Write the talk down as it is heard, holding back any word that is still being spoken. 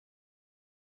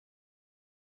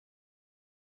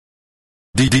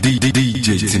DJ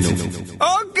Tino.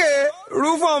 Okay,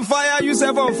 roof on fire, you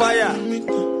self on fire.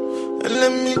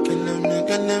 Let me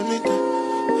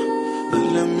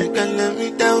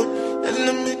down.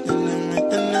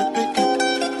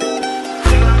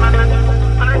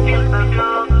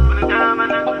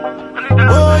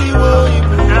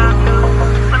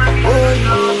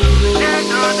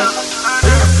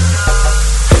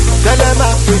 Tell them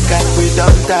Africa we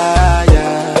don't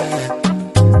tire.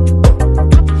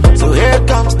 So here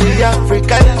comes the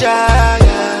African giant.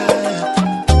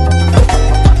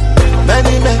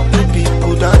 Many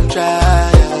people don't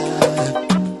try,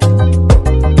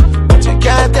 but you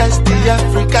can't test the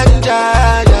African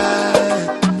giant.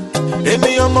 Give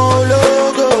me your more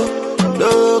logo.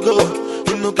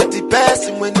 You know get the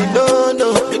person when you know,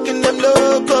 making them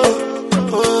logo.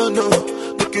 Oh no,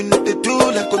 making it they do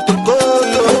like control.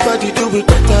 Nobody do it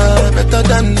better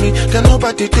than me. Can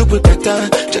nobody do it better?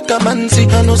 Check a man see,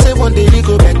 I know say one day we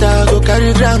go better. Go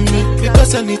carry Grammy,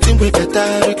 because anything we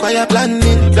better require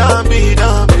planning. Don't be,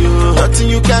 nothing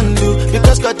you can do,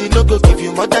 because God did not go give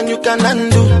you more than you can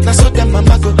handle. Now so them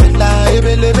mama go hala,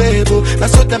 ebelebebo. Now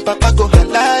so them papa go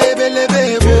hala,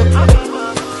 ebelebebo.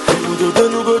 Obodo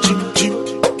denu go chim chim.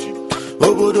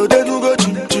 Obodo denu go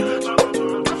chim chim.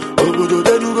 Obodo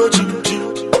denu go chim chim.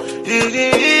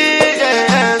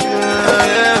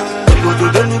 Obodo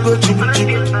denu go chim chim.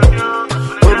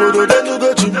 Obodo denu go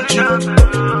chim chim.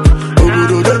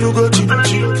 Obodo denu go chim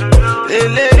chim.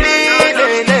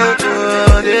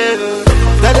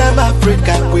 Tell them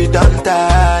Africa we don't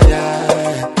tire.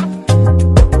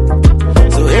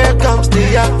 So here comes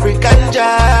the African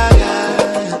giant.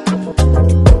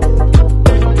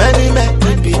 Many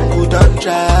people don't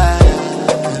try,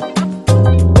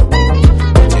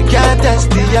 but you can't test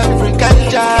the African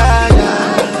giant.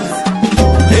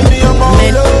 Give me your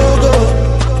more logo.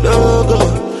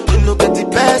 You know get the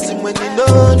person when you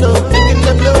know, making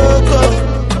them logo.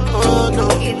 Oh no,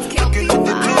 making them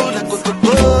the blue like go.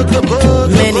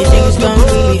 Many things don't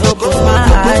really open my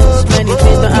eyes. Many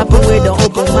things don't happen we don't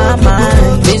open my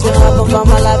mind. Things don't happen for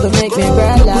my life and make me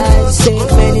realize. Say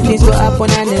many things will happen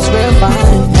and it's real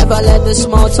fine. Never let the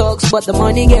small talks but the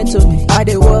money get to me. I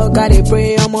dey work, I dey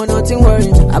pray, I'm on nothing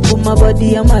worrying. I put my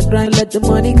body on my grind, let the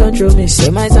money control me. Say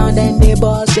my sound and they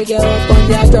boss, they get up on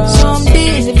their drum. Some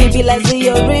days if it be like say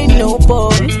you ain't no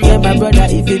boss. Yeah my brother,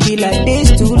 if it be like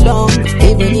this too long.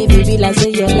 Even if it be like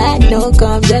say your life no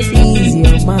come, just ease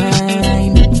your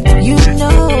mind. You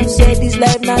know, say this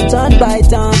life not turn by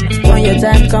turn. When your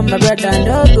time come, my brother,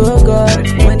 no go.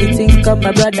 When the thing come,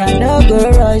 my brother, no go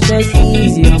rush. Just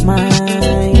ease your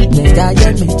mind.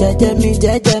 Judge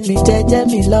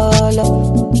me, lolo.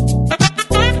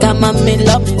 Come on, me,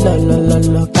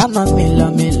 lolo. Come on, me,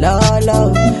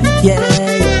 lolo. Yeah.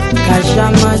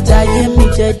 Kashama, jaye mi,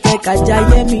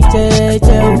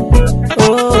 jeje.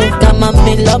 Oh, come on,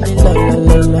 me,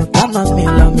 lolo. Come on, me,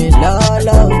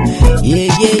 lolo.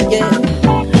 Yeah.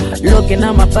 Looking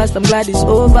at my past, I'm glad it's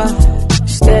over.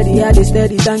 Steady, I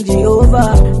steady, thank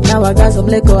Jehovah. Now I got some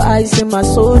liquor ice in my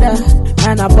soda.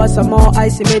 And I bought some more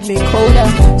ice, it made me colder.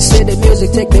 Say the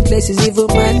music take the places even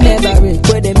man never reach.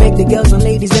 Where they make the girls and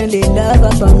ladies and they love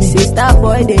up for me. Say star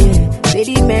boy they, say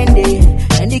the men they,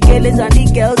 and the killers and the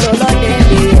girls all of them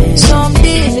they. Some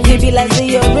days if it be like say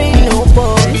you ain't no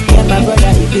boy. Yeah my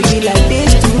brother, if it be like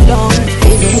this too long.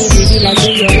 Even if it be like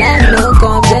say your life no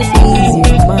come, just ease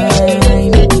your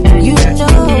mind. You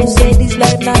know, say this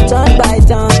life not turn by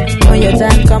turn. When your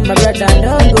time come, my brother,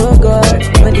 no go.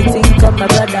 When the thing come, my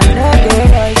brother, no go.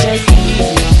 Just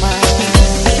ease your mind.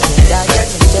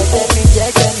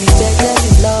 Judge me,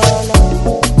 lolo.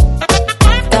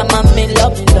 Come on, me,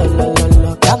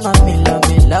 lolo. Come on, me,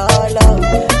 lolo.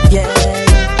 Yeah.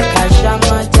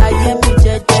 Kashama, jaye mi,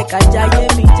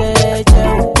 jeje.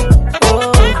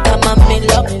 Oh, come on, me,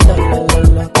 lolo.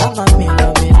 Come on, me, lolo.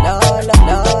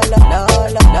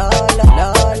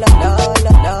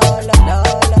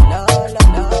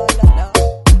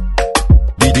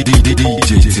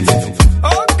 DJ Tino.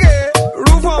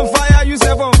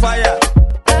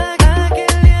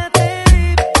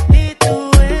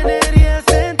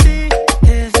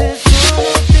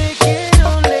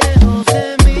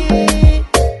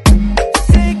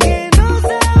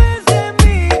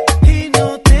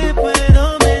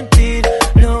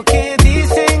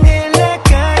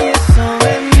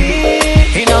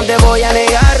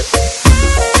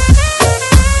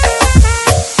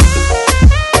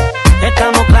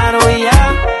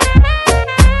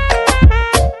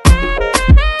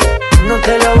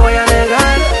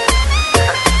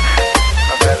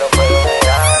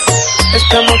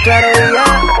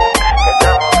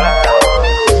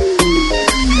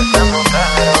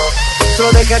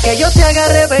 Deja que yo te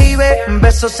agarre, baby.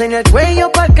 Besos en el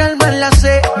cuello pa' calmar la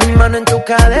sed. Mi mano en tu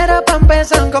cadera pa'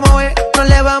 empezar, como ves. No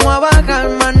le vamos a bajar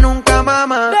más nunca,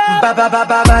 mamá.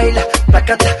 Baila,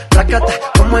 placata, placata.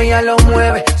 Como ella lo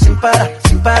mueve, sin parar,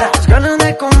 sin parar. Las ganas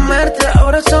de comerte,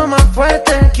 ahora son más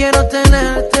fuertes. Quiero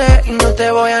tenerte y no te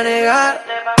voy a negar.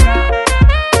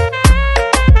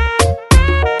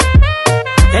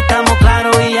 Estamos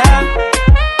claros y ya.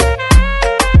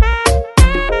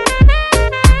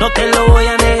 No te lo voy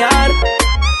a negar.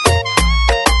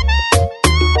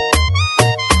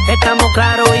 Estamos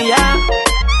claros y ya.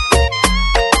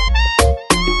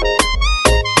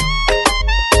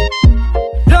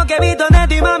 Lo que he visto de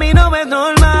ti, mami, no es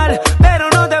normal. Pero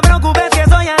no te preocupes que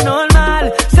soy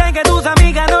anormal. Sé que tus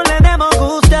amigas no les debemos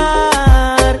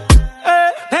gustar.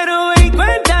 Pero ven,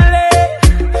 cuéntale,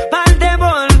 parte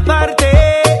por parte.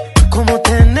 Como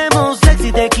tenemos sexo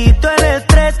y te quito el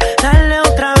estrés, dale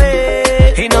otra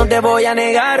vez. Y no te voy a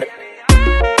negar.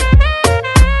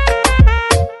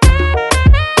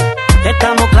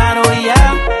 Estamos claros y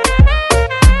ya.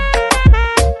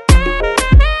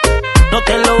 No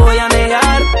te lo voy a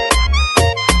negar.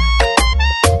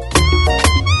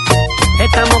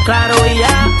 Estamos claros y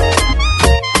ya.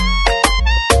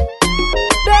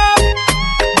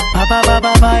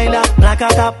 Baila,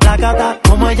 placata, placata.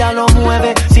 Como ella lo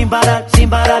mueve, sin parar, sin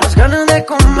parar. Las ganas de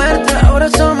comerte ahora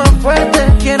son más fuertes.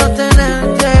 Quiero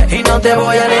tenerte y no te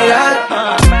voy a negar.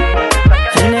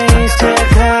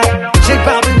 J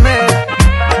Balvin, man.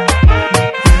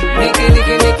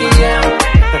 Nicky Jam.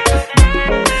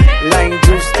 La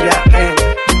industria,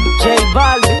 J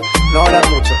Balvin. no hablas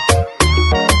mucho.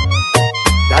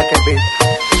 Deja que el beat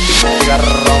siga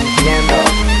rompiendo.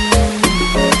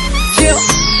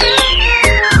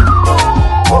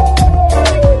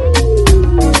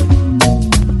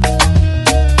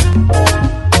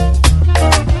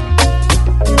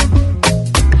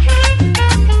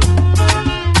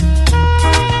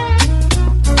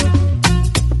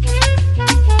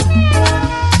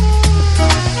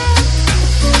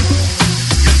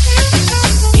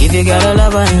 If you got a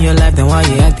lover in your life, then why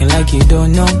you acting like you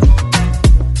don't know?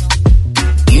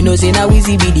 You know, say now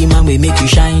easy be the man we make you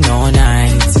shine all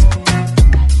night.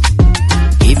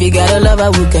 If you got a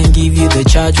lover who can give you the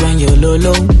charge when you're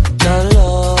low.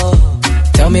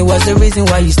 Tell me what's the reason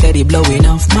why you steady blowing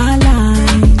off my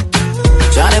line?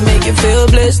 Trying to make you feel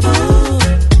blessed.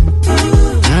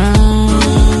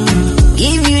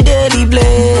 Give you daily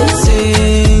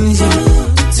blessings.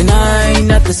 Tonight,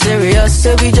 nothing serious,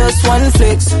 so we just one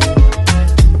flex.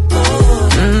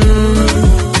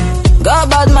 Got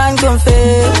bad man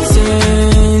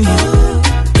confessing.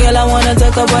 Girl, I wanna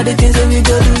talk about the things that we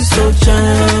go do so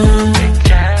jam.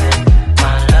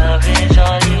 My love is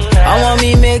all you have. I want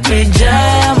me make me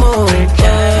jam, oh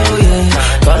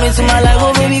yeah. Come into my life,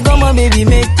 oh baby, come on baby,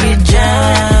 make me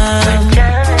jam.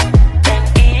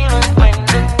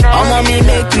 I want me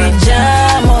make me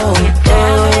jam, oh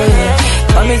yeah.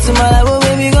 Come into my life, oh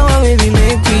baby, come on baby,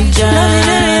 make me jam. Loving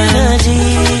your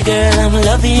energy, girl, I'm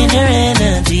loving your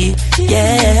energy.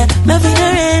 Yeah, loving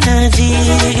your energy,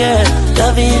 girl,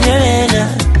 loving your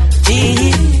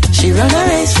energy. She run a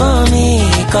race for me,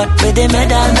 cut with the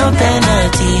medal, no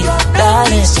penalty.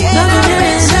 Darling, loving your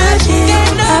energy,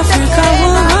 Africa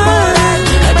woman.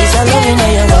 Now this I love you,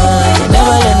 know you're mine,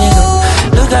 never let me go.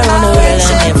 Look around the world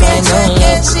and you find no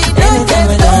love. Anytime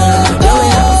we're gone,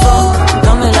 blowing up phone,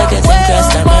 coming like a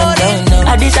tempest and run down.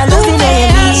 Now this I love you, know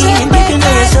you need, deep in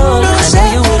your soul. I know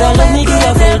you would have loved me, give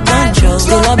you full control.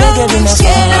 Still I beg you, do not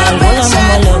fall, hold on to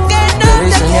my love. The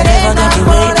reason you never got to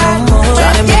wait no more.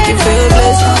 Trying to make you feel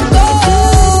blessed.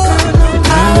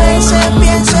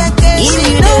 Give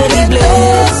you daily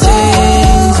blessings.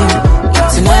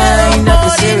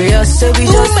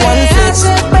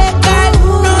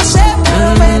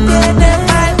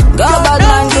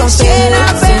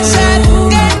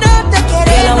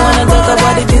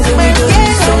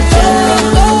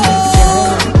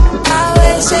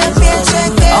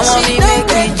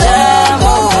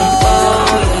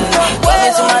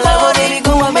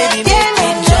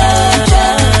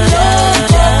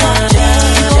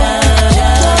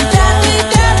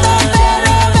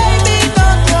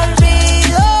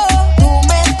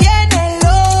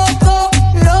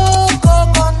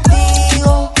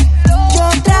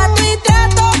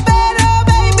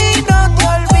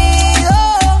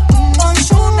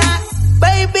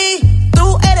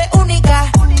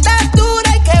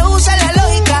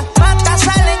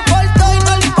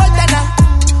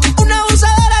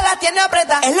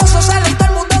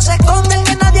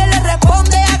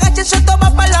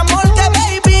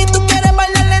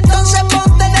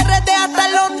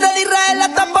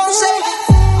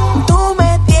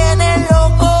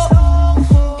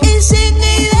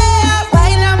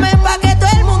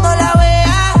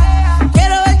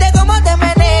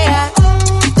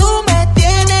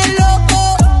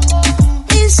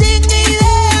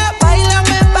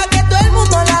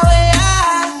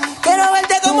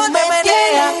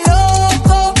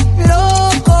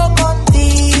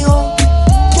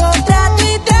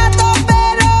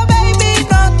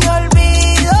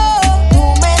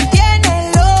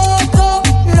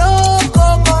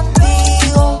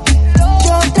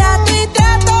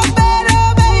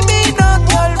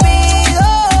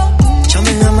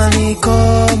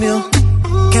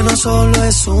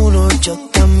 Yo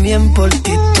también por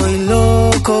ti estoy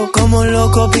loco, como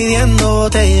loco pidiendo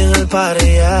botella en el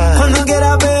party. Cuando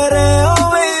quieras perreo,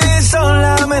 baby,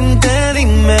 solamente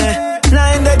dime.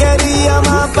 La gente quería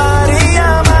más party,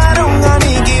 llamaron a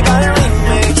Nicky para el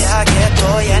remix. Ya que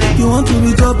estoy en el... You want to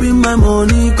be dropping my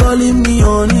money, calling me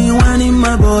honey, whining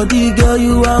my body, girl,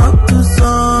 you are up to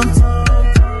something.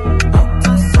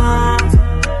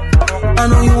 I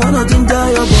know you wanna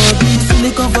ginger your body,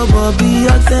 silicone for Bobby,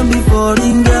 ask them before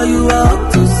ring, girl, you are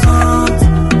up to something.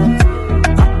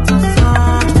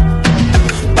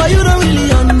 But you don't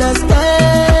really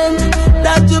understand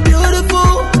that you're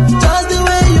beautiful, just the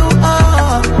way you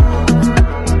are.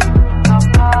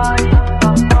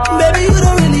 Baby, you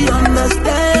don't really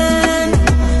understand.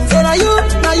 Say now you,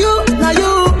 now you, now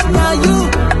you, now you.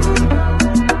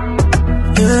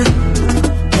 Yeah,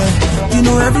 yeah. You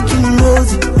know everything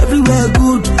rosy, everywhere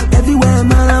good, everywhere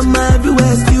marama,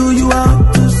 everywhere still you are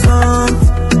up to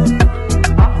something.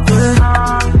 Yeah,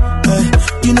 yeah.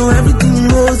 You know everything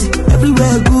rosy,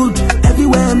 everywhere good,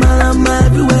 everywhere marama,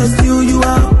 everywhere still you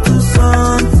are up to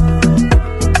something.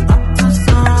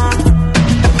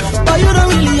 But you don't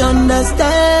really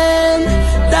understand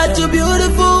that you're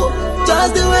beautiful,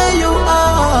 just the way you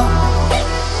are.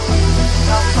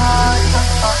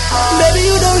 Baby,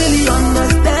 you don't really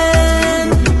understand.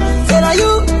 Say now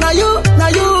you, now you, now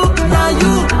you, now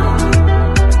you.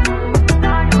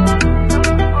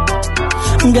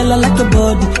 Girl, I like your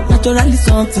body, naturally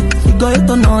something. You got it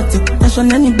or nothing,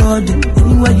 mention anybody,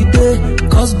 anywhere you go,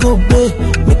 cause go pay,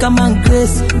 make a man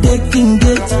grace, dating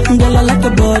date. Girl, I like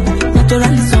your body,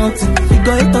 naturally something. You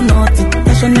got it or nothing,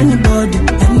 mention anybody,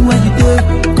 anywhere you go,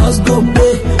 cause go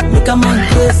pay, make a man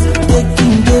grace,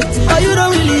 dating date. Oh, you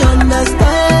don't really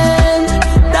understand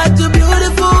that you're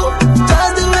beautiful,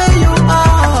 just the way you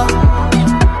are.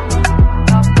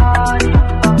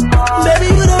 Baby,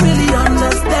 you don't really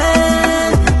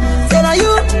understand. Say now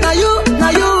you, now you,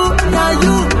 now you, now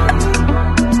you.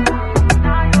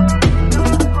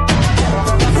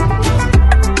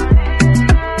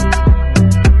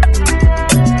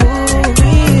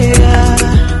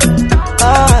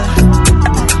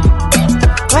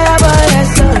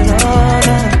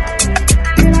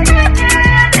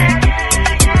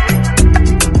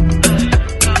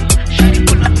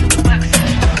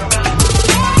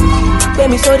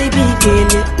 So the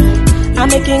big I'm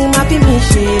making my me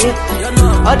shit.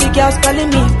 All the girls calling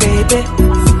me baby.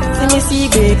 See me see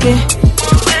baby.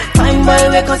 Fine boy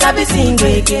wake cause I be sing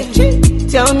baby.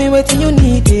 Tell me what you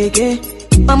need again.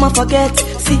 Mama forget,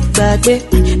 sit back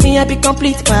baby. Me I be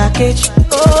complete package.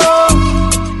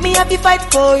 Oh, me I be fight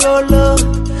for your love,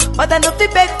 but I no fi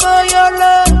beg for your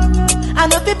love. I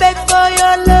no fi beg for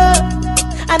your love.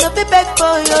 I no fi beg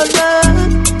for your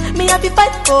love. Me I be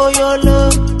fight for your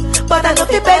love, but I no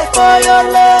fi beg for your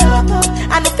love.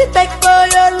 I no fi beg for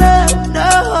your love.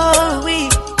 No, we,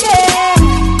 yeah.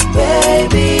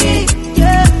 Baby,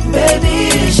 yeah. Baby,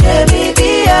 show me be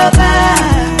your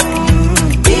vibe.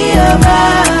 Be your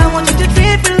vibe. I want you to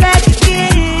treat me like a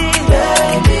king.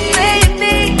 Baby,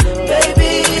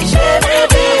 baby, show me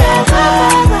be your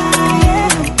vibe.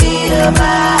 Be your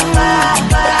vibe.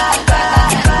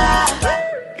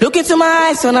 Look into my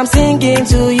eyes when I'm singing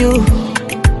to you.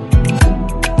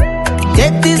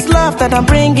 Take this love that I'm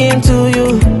bringing to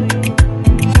you.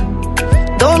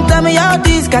 Don't tell me how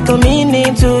this got a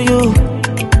meaning to you.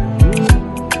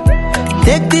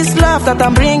 Take this love that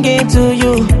I'm bringing to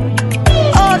you.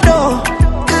 Oh no,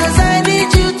 cause I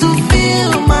need you to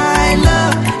feel my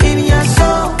love in your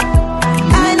soul.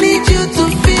 I need you to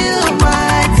feel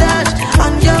my touch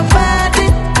on your body.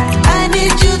 I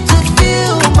need you to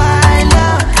feel my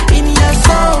love in your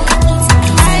soul.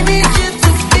 I need you to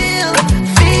feel.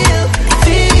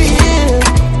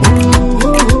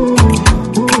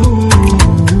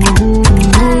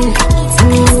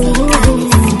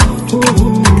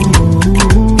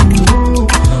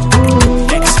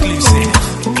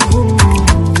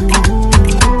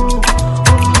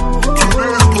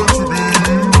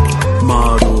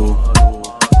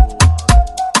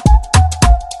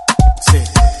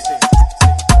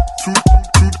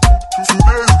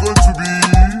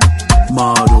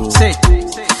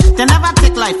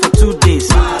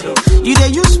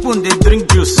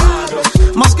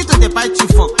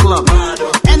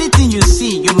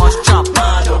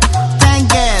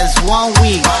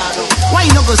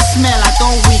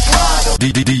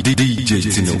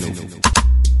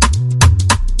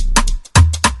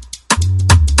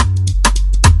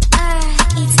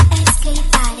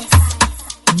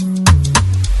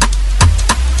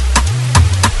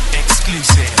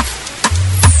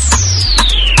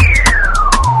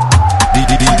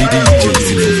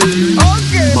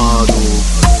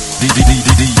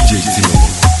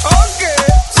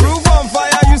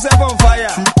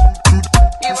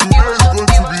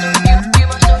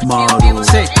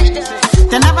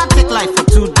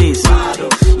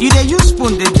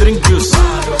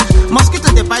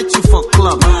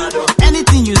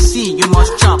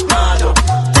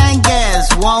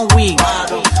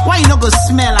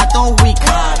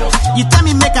 You tell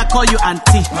me make I call you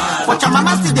auntie, but your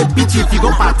mama still they beat you if you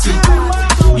go party.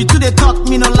 You two they talk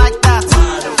me no like that.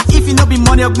 If you no be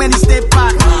money, Ogmeni stay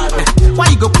back. Why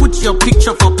you go put your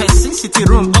picture for person city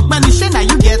room? Ogmeni shey na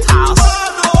you get house.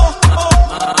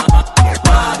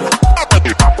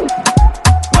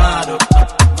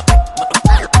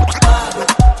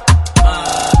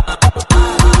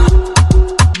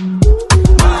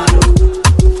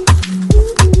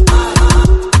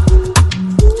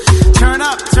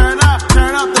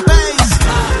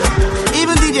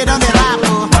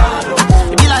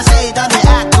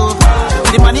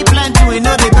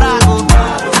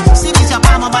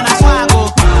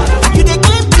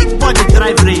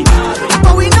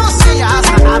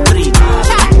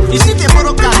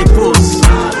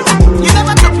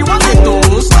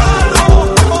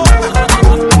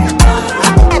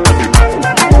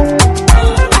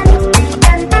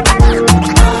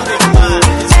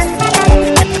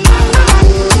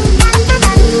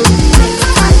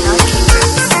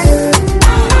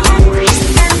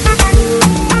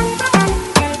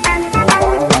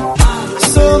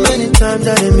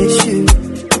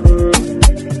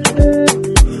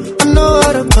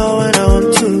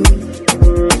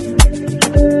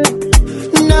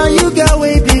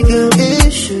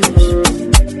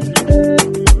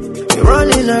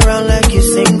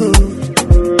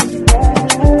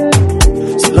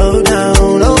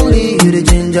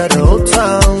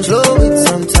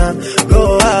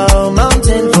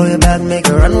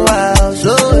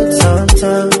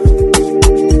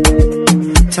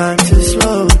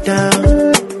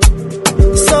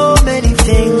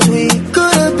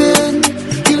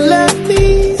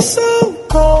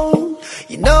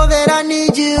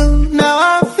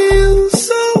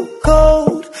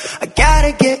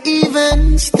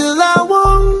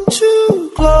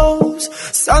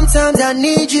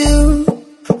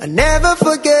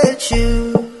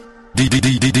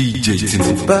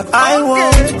 But I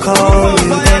won't call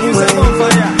you anyway.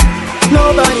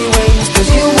 Nobody wins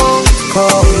cause you won't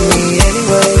call me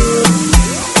anyway.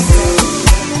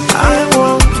 I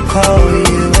won't call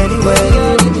you anyway.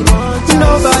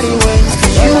 Nobody wins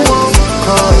cause you won't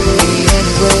call me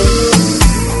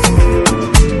anyway.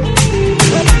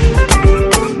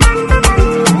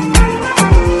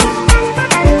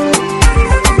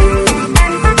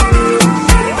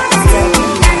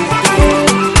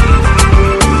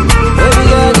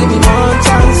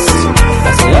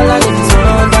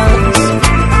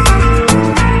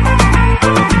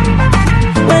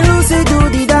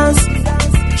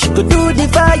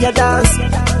 Dance.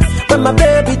 When my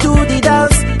baby do the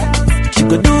dance, she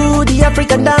could do the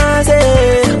African dance.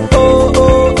 Eh. Oh,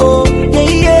 oh, oh, yeah,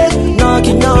 yeah.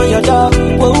 Knocking on your door.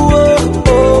 Whoa, whoa,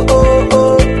 oh, oh,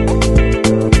 oh.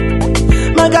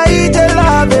 Margarita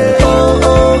love it. Oh,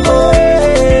 oh, oh,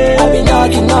 yeah. I be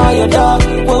knocking on your door.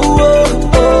 Whoa, whoa,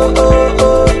 oh, oh,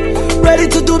 oh. Ready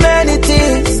to do many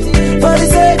things for the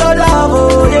sake of love.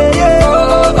 Oh, yeah, yeah.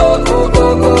 Oh, oh, oh, oh,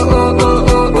 oh, oh,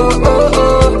 oh.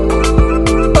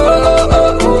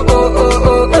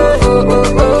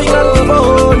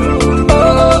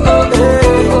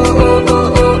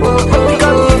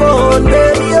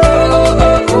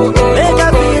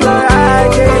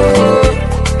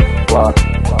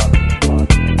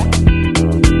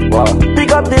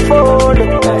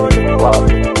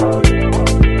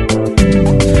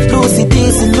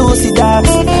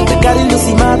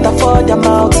 For their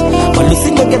mouth, but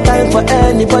Lucy no get time for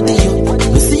anybody. You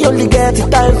Lucy only get the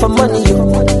time for money. You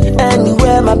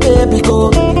anywhere my baby go,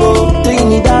 go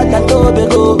Trinidad and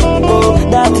Tobago, go.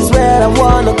 That is where I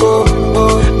wanna go.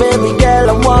 Baby girl,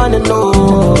 I wanna know.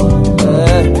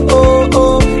 Oh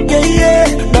oh yeah yeah,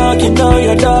 knocking on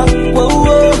your door. Whoa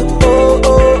whoa oh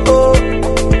oh oh.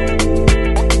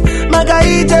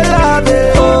 Margarita love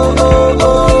it. Oh oh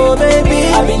oh baby,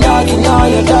 I be knocking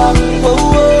on your door. Whoa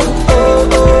whoa.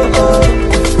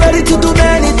 Ready to do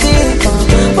many things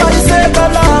for the sake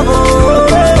of love.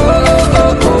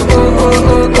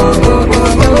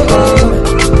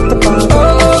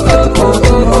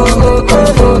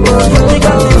 We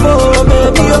got the phone,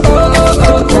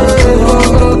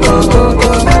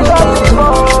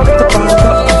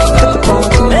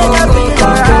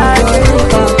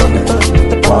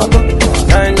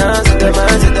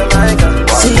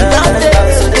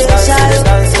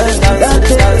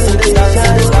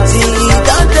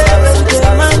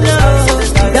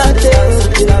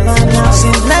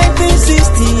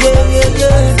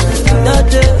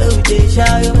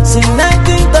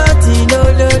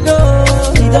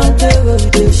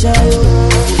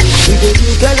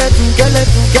 baby.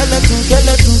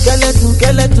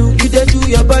 skeleton. You dey do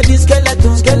your body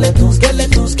skeleton, skeleton,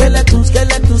 skeleton, skeleton,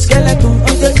 skeleton, skeleton.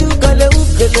 You dey do kalebu,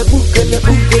 kalebu.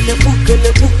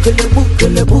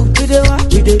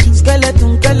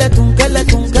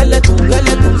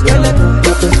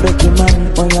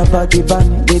 body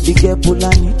bunny, baby girl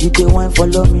Pulani, you dey wine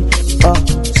follow me.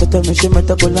 So tell me she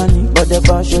meta Kulani, but the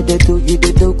fashion they do, you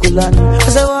they do Kulani. I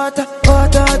say water,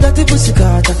 dirty pussy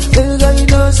carter. Baby girl you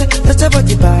know say that's a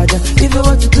body bad. If you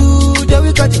want to do, then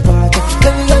we got the part.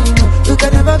 Baby girl you know you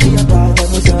can never be a bad.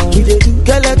 You dey do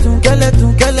skeleton.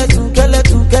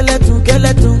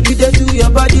 You dey do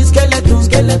your body skeleton.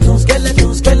 You dey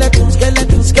do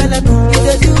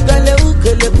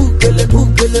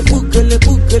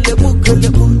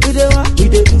you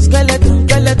dey do skeleton.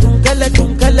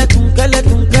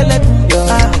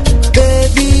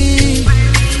 Baby,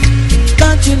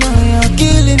 don't you know you're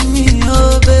killing me,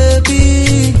 oh baby.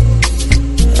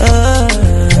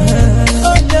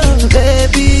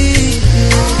 Baby,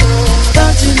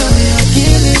 don't you know you're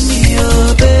killing me, oh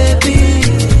baby.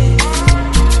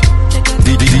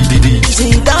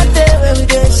 See, don't tell when we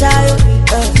get shy,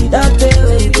 don't tell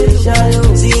when we get shy.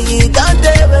 See, don't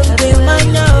tell when we get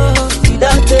mine now.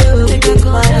 Don't tell when we get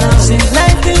mine now. Since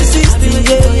 1960,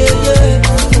 yeah.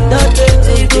 Don't tell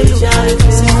when we get shy.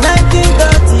 Since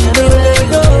 1930, no.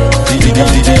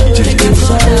 Don't tell when we get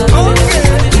shy.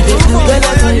 You do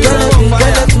skeleton. You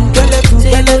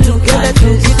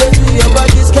do your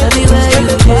body skeleton.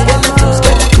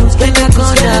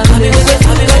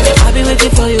 I've been waiting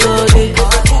for you all day.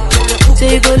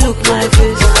 Say you go look my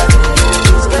face.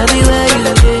 Tell me where you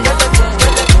been.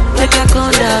 Make a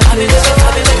contact face.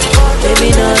 Baby,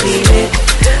 not be me.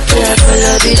 Yeah,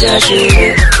 follow the judge. I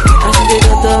think they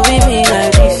don't talk with me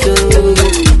like this, so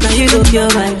now you go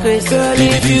cure my face. Girl,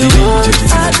 if you want,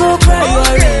 I go cry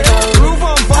your river.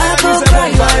 I go cry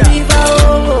your river,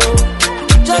 oh.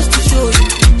 Just to show you.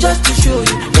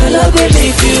 Your love will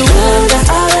make you want.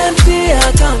 I'll empty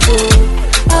account, oh.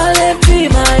 I'll empty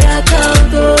my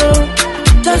account, oh.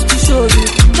 Just to show you.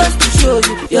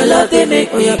 Your love they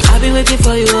make me. I've been waiting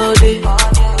for you all day.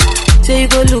 Say you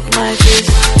go look my face.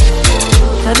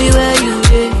 Tell me where you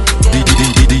been.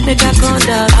 Make a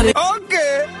contact.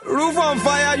 Okay, roof on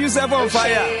fire, you set on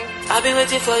fire. I've been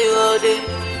waiting for you all day.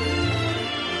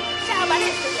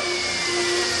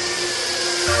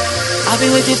 I've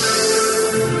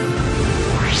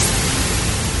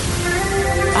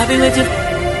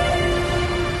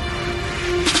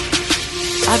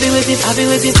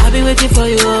been waiting for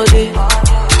you all day.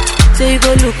 Say you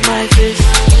go look my face.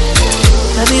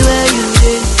 Tell me where you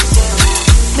been.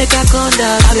 Make a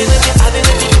contact. I've been waiting.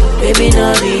 Baby,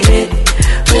 not be me.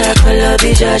 We are color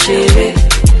be shashy.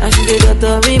 I think they don't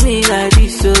talk with me like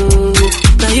this, so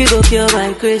now you go cure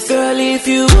my grace. Girl, if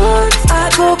you want, I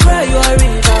go cry you a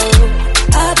river.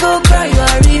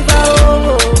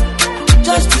 Oh.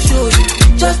 Just to show you.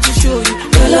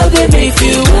 Your love they make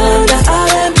you wonder.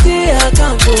 I'll empty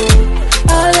account, oh.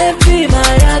 I'll empty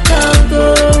my account, oh.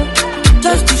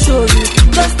 Just to show you.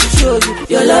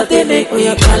 Your love they make me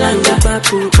a calendar.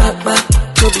 Back.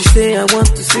 No be say I want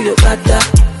to see your dada.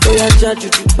 Oh yeah, juju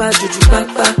back.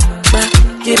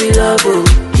 Give me love, oh.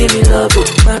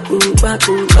 Back.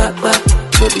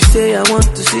 No be say I want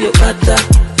to see your dada.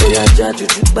 Oh yeah, juju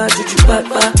back.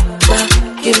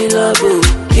 Give me love,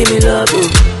 oh.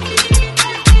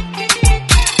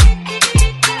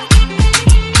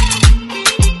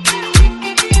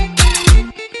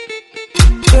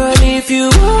 Girl, if you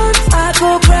want, I go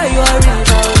cry you a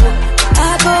river.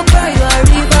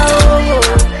 Oh.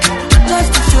 Just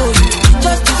to show you.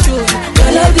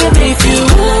 Your love give me if you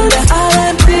want. I'll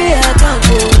empty account,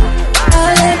 oh.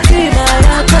 I'll empty my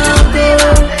account, oh.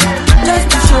 Just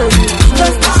to show you.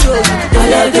 Your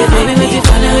love give me.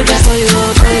 For you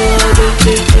all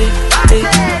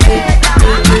day.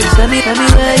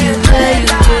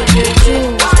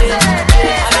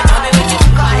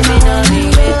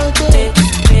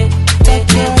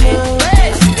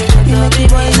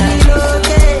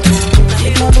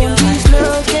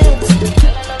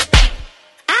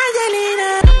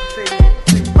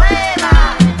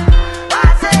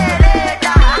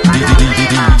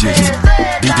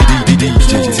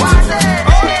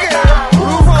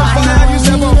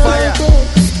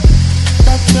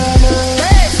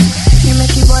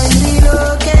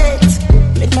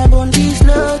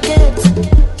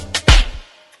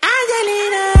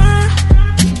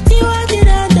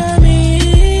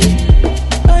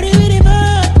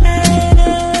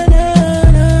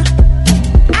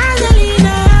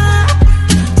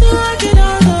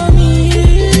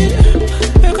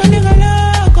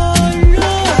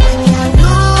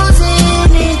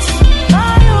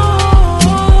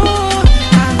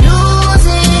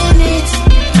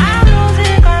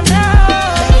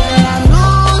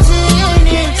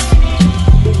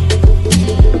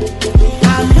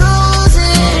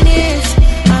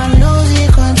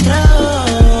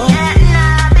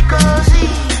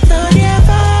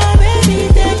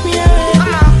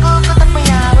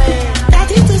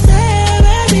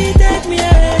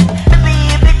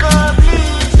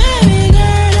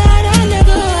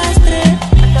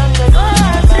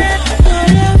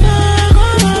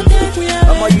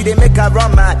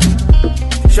 run mad.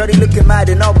 Shorty looking mad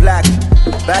in all black.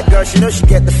 Bad girl, she know she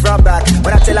get the front back.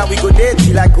 When I tell her we go date,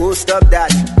 she like, oh, stop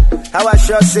that. How I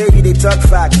sure say you, they talk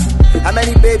facts. How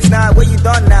many babes now, where you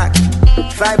done knock?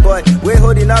 Fine boy, we're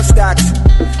holding up stacks.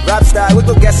 Rap star, we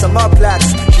go get some more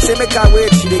plaques. She say make her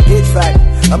wait, she dey gauge fight.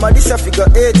 I'm on this a figure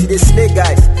 8, they slay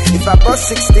guys. If I bust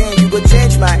 16, you go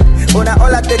change mine. Oh, now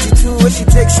all at 32, where she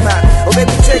takes mine. Oh,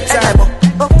 baby, take time.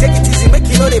 Oh, take it easy, make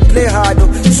you know they play hard. Oh,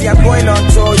 see, I'm going on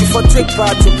tour, you for take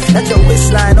part. Oh, that's your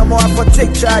waistline, no more, I for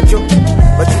take charge. Oh,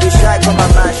 but you dey shy, come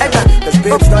on, man. Cause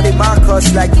babes don't they mark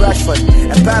us like Rashford.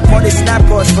 And pap on they snap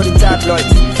us for the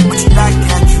tabloids. What you like,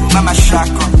 can't you? Mama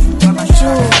shotgun.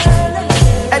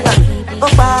 Oh,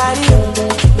 body,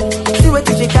 see what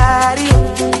you carry.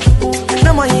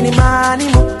 No more any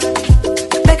money,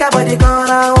 make a body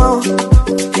gonna want.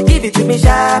 Give it to me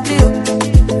sharply,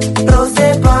 rose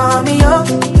for me, yo.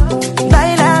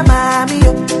 Baila mami,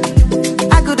 yo.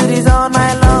 I could do this all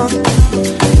night long.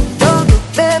 Don't go,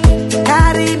 baby,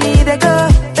 carry me the go,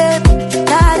 baby,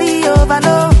 carry over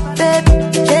low, baby.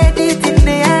 Shade it in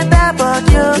the end about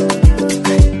you.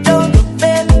 Don't go,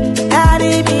 baby,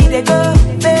 carry me the go,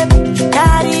 baby,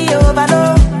 carry over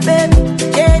low, baby.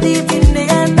 Shade it in the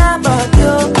end about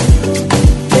you.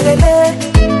 Lelele,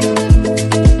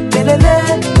 lelele,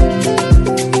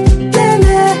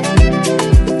 lelele,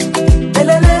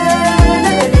 lelele,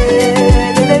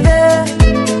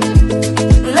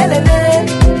 lelele,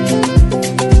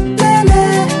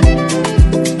 lelele,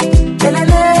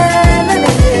 lelele,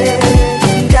 lelele.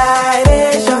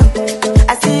 Gyration,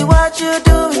 I see what you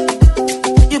do.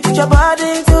 You put your body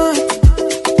into it.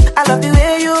 I love the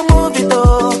way you move it, oh.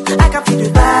 I can feel the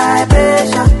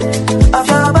vibration of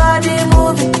your body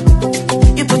moving.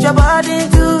 You put your body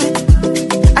into it.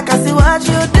 I can see what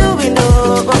you're doing, oh.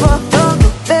 Don't go,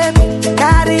 baby,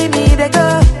 carry me the go,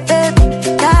 baby,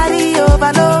 carry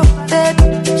over low, baby.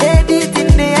 Shade it in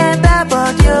the end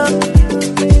about you.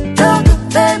 Don't go,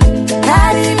 baby,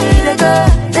 carry me the go,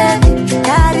 baby,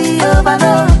 carry over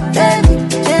low, baby.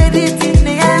 Shade it in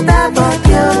the end about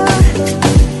you.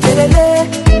 Lelele,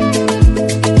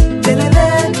 lelele,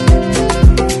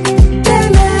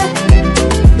 lelele,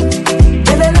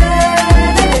 lelele,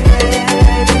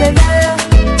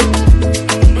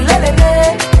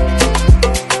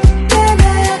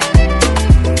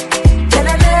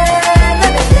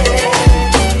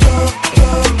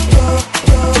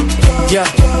 Yeah,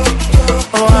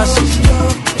 Oasis.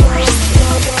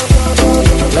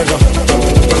 Let go.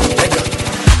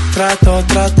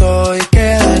 Trato y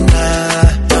queda nada.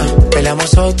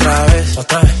 Peleamos otra vez.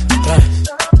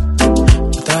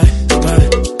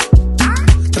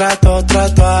 Trato,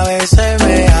 a veces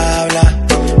me habla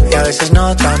y a veces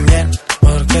no también.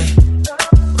 ¿Por qué?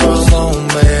 Como un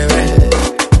bebé.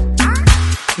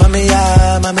 Mami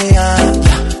ya,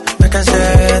 me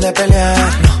cansé de pelear.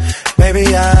 No, baby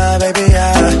ya,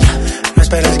 no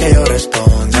esperes que yo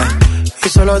responda. Y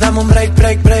solo dame un break.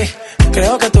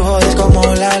 Creo que tú jodes como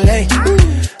la ley.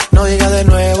 No digas de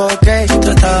nuevo, ok,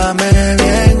 trátame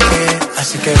bien,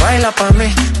 así que baila pa'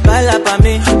 mí.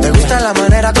 Me gusta la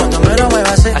manera cuando menos me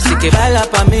vacía. Así que baila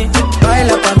pa' mí.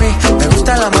 Me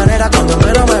gusta la manera cuando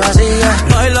menos me vacía.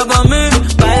 Baila pa' mí.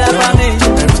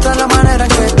 Me gusta la manera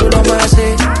en que tú lo mueves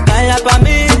así. Baila pa'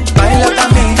 mí.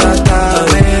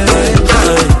 Trátame bien,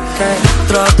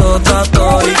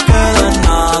 Trato y queda en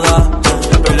nada.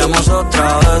 Peleamos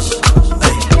otra vez.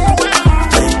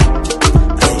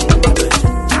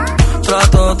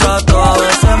 Trato, a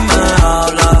veces me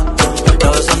habla y a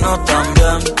veces no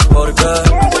también, porque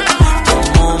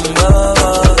como un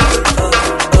bebé.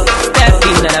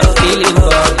 Stepping and I'm feeling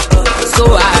good, so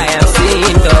I am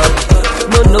saying dog.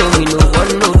 No, me no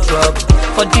want no trouble.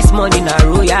 For this morning I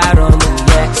royal rum,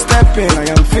 yeah. Stepping, I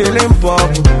am feeling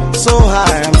bubble. So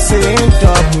high, I'm seeing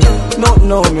double.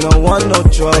 No, me no want no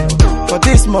trouble. For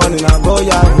this morning I go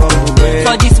ya rumble, babe.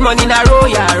 For this morning I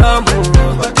royal rumble.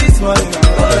 For this morning I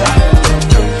go ya rumble.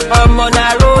 I'm on a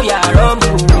royal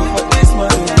rumble. For this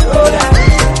morning I go ya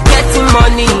rumble. Getting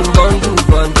money in bundle.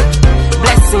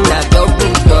 Blessing a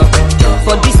double.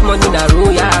 For this morning I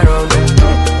royal rumble.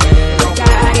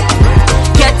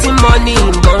 Getting money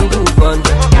in bundle.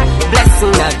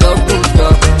 Blessing a double.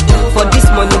 For this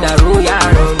morning I royal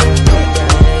rumble.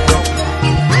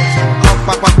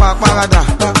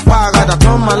 Parada,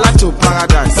 turn my life to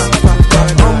paradise.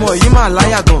 Ọmọ yìí máa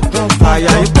láyà gan,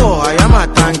 àyà ipò, àyà máa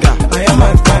tanga.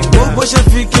 Bó ṣe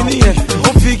fi kíní yẹn, ó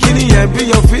fi kíní yẹn bí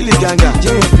yóò fílì gàngà.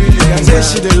 Say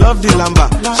she dey love the lamba.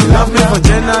 She love me from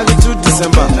January to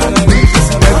December.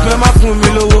 Ẹgbẹ́ má fún mi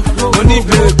lówó, mo ní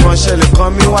ìbéèrè kan ṣẹlẹ̀ kan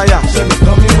mi wáyà.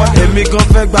 Èmi gan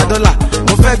fẹ́ gba dọ́là,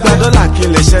 mo fẹ́ gba dọ́là kí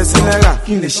n lè ṣẹ́ sí náírà.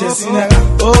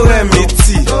 Ó rẹ̀ mí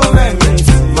tì,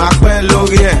 máa pẹ́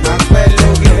lórí ẹ̀.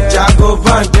 Jago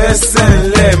van gbẹ́sẹ̀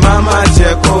ńlẹ̀, má má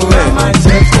jẹ́ kó rẹ̀.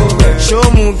 Ṣó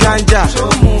mu ganja,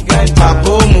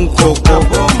 àbó mu kòkó.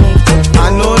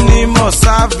 Anonymous,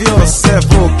 serve yourself,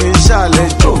 òkè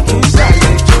ṣàlejò.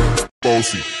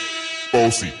 Bossy,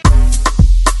 bossy.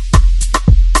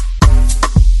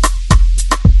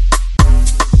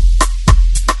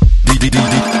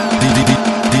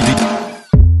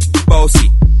 Bossy,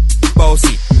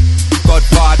 bossy.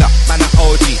 Godfather, man a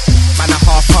OG, man a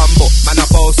half humble, man a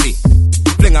bossy.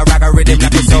 Fling a rag a rhythm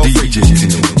like it's so free.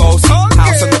 Bossy,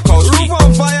 house on the coast G.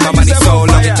 My money so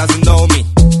long it doesn't know me.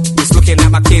 It's looking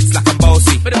at my kids like I'm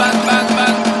bossy. Bang, bang,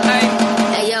 bang, hey.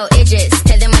 Hey yo, Idris,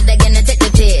 tell them what they're gonna take the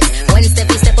piss. One step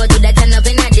you step out to that turn up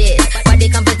in a dish. Body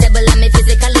comfortable and me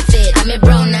physically fit. I'm a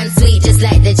brown and sweet just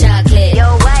like the chocolate. Yo,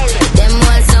 Wiley, them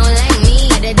ones sound like me.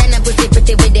 Other than a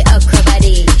pretty with the upper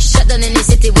body. Shut down in the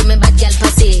city with me bad girl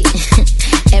pussy.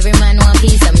 Every man want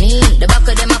piece of me. The back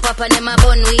of them a pop and them a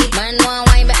bun weed. Man want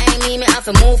wine behind me, me have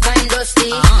to move kind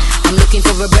dusty. I'm looking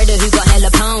for a brother who got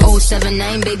hella pound.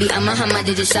 079 baby, I'm a hammer,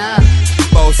 did you shop?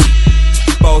 Bossy,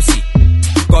 bossy.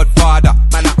 Godfather,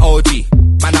 man a OG,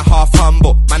 man a half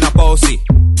humble, man a bossy.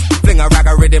 Fling a rag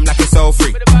a rhythm like it's so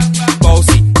free.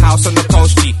 Bossy, house on the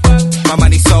coast G. My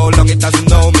money so long it doesn't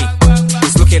know me.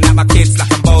 It's looking at my kids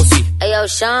like I'm bossy. Hey yo,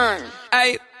 Sean.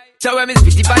 Hey, so when me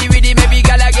spitty body with it, maybe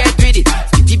gala get with it.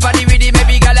 Spitty body with it,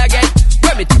 maybe gala get.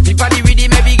 When me tappy body with it,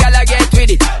 maybe gala get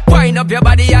with it. Wind up your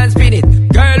body and spin it.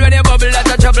 Girl, when you bubble out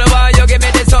of trouble, why you give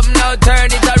me this something now? Turn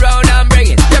it around and bring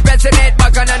it. You're pressing it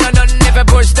back on and on. Never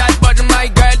push that button, my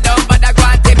girl, down, but I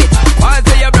can't tip it. Once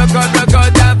you broke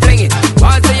out and fling it.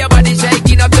 Once your body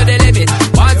shaking up to the limit.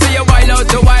 Once you wild out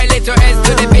to wild it to S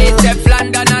to the beat. Step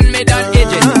London and mid and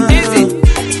edges. Easy.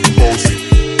 Bossy,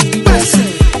 bossy,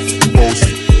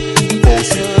 bossy,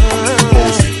 bossy,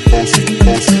 bossy, bossy,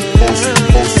 bossy, bossy,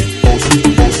 bossy,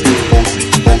 bossy, bossy.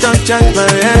 Don't check my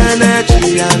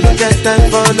energy, I don't get time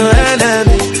for no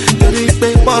enemy. Don't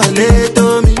pay for to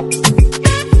me.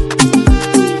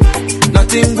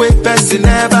 Nothing with person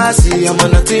never see. I'm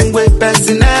on nothing with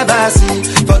person never see.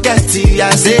 Forget it,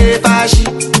 I say fashi.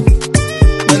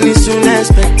 Money soon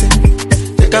expected.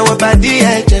 Take our body,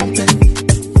 I jump.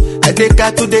 I take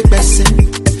her to the person.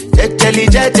 Jelly,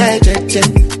 jelly.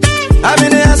 I'm in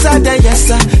the answer, the yes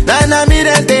sir. Then I'm in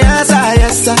the answer,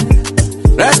 yes sir.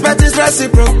 Respect is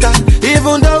reciprocal,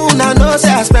 even though I know say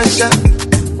I'm special.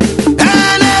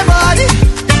 Anybody,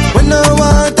 when no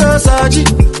one to surgery.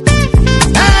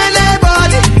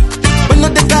 Anybody, when no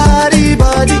the carry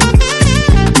body.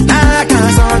 I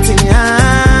can't something, I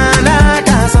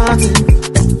can't something.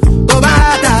 Go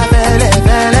back, I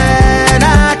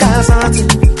can't something.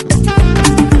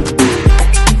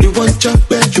 You want your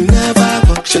bed, you never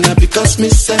walk. Should not because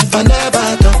myself, I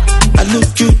never talk. I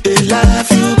look you, they laugh,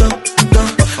 you go.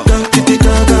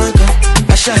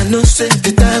 I shall no say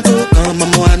the time go come,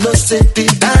 mama. I no say the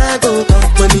time go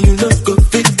come. When you no go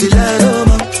fit the line, oh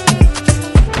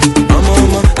mama,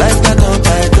 mama, life that don't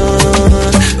fight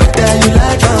on. But there you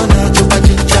like on now, to watch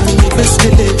it, me best to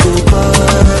let go,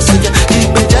 so yeah, keep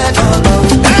it jack on.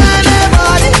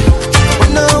 Anybody, when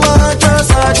no one trust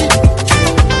Haji.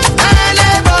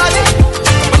 Anybody,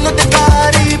 when no the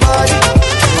body.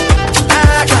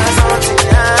 I got something,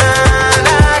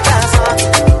 I got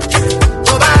something.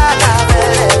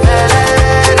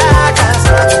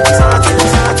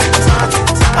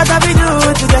 What have you do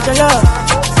to get your love?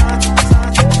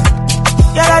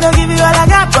 Girl, I don't give you all I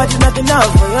got, but it's not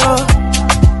enough for you.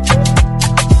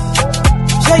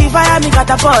 Say you fire me, got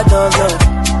a pot of you.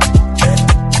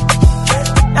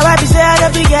 Now I be say I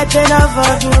don't be getting enough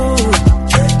of you.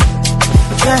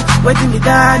 Yeah, waiting me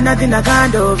down, nothing I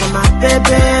can't do for my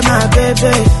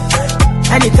baby.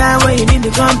 Anytime when you need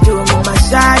to come to me, my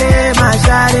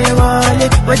shawty,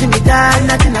 wallet. Waiting me down,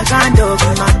 nothing I can't do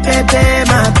for my baby.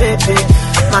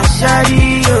 My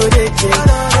shawty, oh,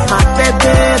 my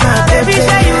baby. Baby,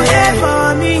 say you there for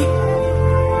me,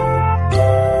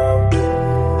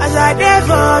 as I there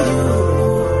for you.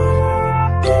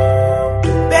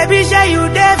 Baby, say you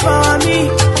there for me,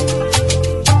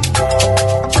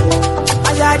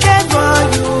 as I there for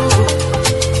you.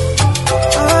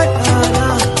 Oh, no.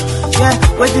 Yeah,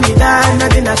 waiting me down,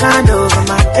 nothing I can't do for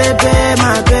my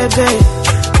baby.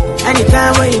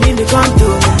 Anytime when you need me, come to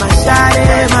me, my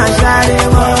shawty,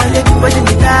 wallet. Waiting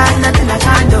me down, nothing I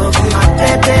can't do for my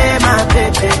baby.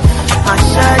 My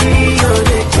shawty, oh,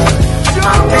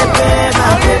 my baby.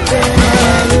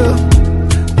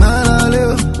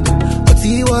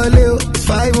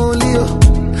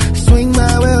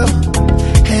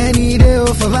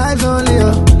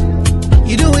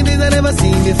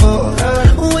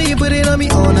 on me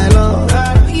all night long.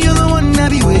 You're the one I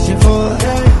be wishing for.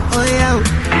 Oh yeah.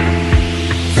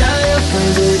 Tell your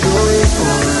friends we're going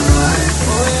for a ride.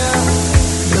 Oh yeah.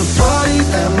 The party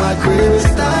at my crib is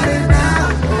starting now.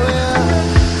 Oh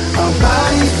yeah. Our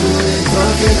bodies doing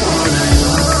talking all night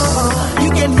long. You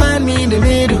can find me in the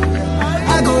middle.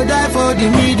 I go die for the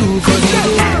middle. Cause you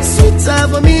do sweet time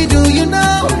for me, do you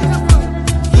know?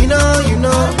 You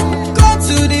know. Go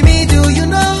to the middle, you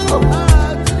know.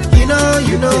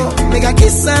 You know. Make a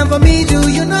kiss time for me, do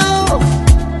you know?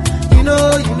 You know.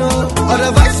 All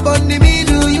the vibes on the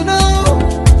middle, you know.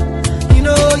 You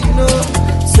know.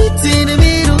 Sweet in the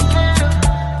middle.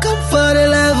 Come for the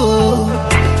level.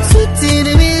 Sweet in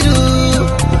the middle.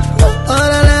 All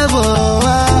the level.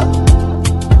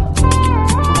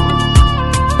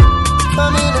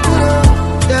 Come in the middle.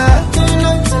 Yeah.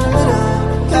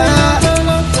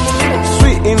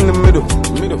 Sweet in the middle.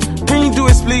 Can you do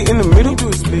a split in the middle?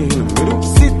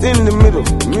 Sit in the middle.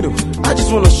 I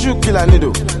just wanna shoot kill a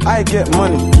needle. I get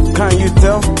money, can you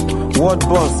tell? What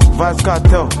boss, Vibes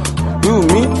Cartel. You,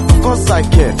 me, of course I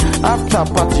care. After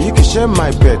party, you can share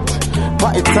my bed.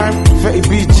 Party time, very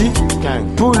BG.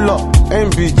 Pull up,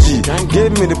 MBG.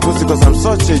 Gave me the pussy cause I'm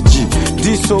such a G.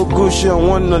 This so good, she don't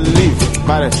wanna leave.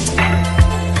 Paris.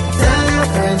 Tell your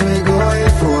friends we're going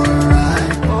for a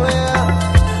ride. Oh yeah.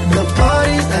 The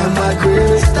parties at my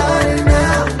crib is starting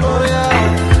now. Oh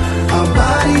yeah. Our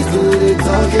bodies do the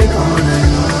talking all night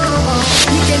long.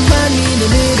 You can find me in the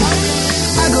middle.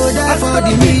 I go die for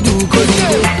the middle. Cause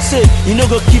say, you know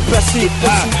go keep pressing.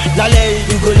 Lálẹ́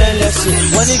you go learn lesson.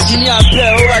 Wọ́n ní kí ní abẹ́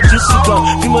ó wà jù sí gan.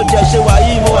 Bí mo jẹ́ ṣe wà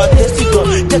yìí mo wà tẹ́sí gan.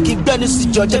 Jẹ́ kí gbẹ́nu sí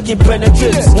jọ, jẹ́ kí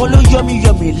penetrate. Wọ́n ló yọmi,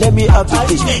 let me have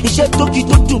it. Iṣẹ́ tó kí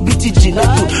tó dùn bí ti jìnnà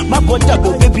tó. Má bọ́ dàgbò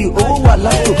bébí owó wà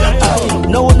látò.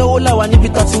 Náwó láwa níbi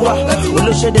tá ti wá.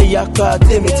 Olóṣèdè yàká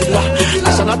tèmi ti lá.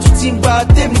 Àṣànà tún ti ń bá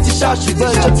tèmi ti ṣá.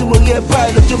 Ṣùgbọ́n ìjọ tí mo rí ẹ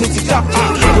báyìí lójú mi ti ká.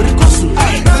 Orí kò sùn,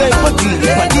 fẹ́ ìpọ́jù.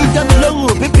 Ìpàdé ìdámi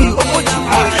lọ́rùn bébí ó pọ̀jù.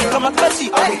 Come on, classy,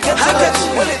 I will get it.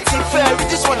 Well, it's fair,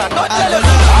 this one I'm not telling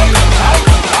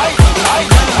you.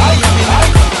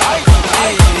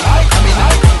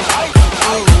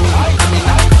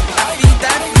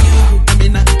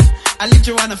 I lit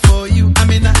you wanna for you,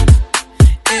 Amina.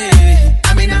 Hey,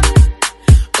 Amina.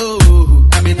 Oh,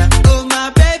 Amina. Oh, my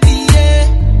baby, yeah.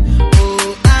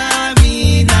 Oh,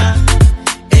 Amina.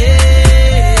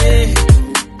 Hey,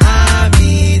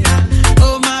 Amina.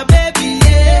 Oh, my baby,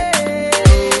 yeah.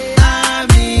 Oh,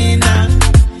 Amina.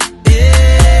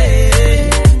 Hey,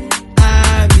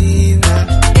 Amina.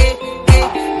 Hey,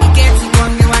 you get it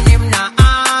on me when him na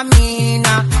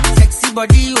Amina. Sexy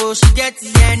body, oh, she get the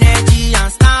energy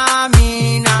and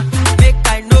stamina. Make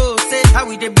I know, say how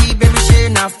we dey be, baby, she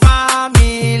na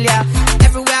familiar.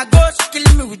 Everywhere I go, she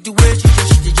killing me with the way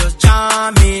she just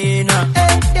jamming.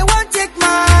 Hey, they won't take my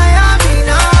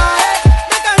Amina. Hey,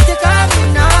 they can't take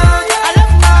Amina. I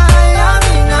love my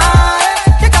Amina. Hey,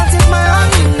 they can't take my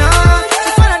Amina.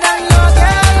 She's better than your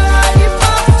girl.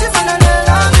 She's better than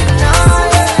Amina.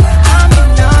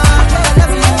 Amina, I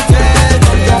love you, girl.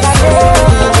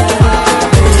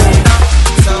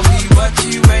 Tell me what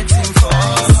you waiting for.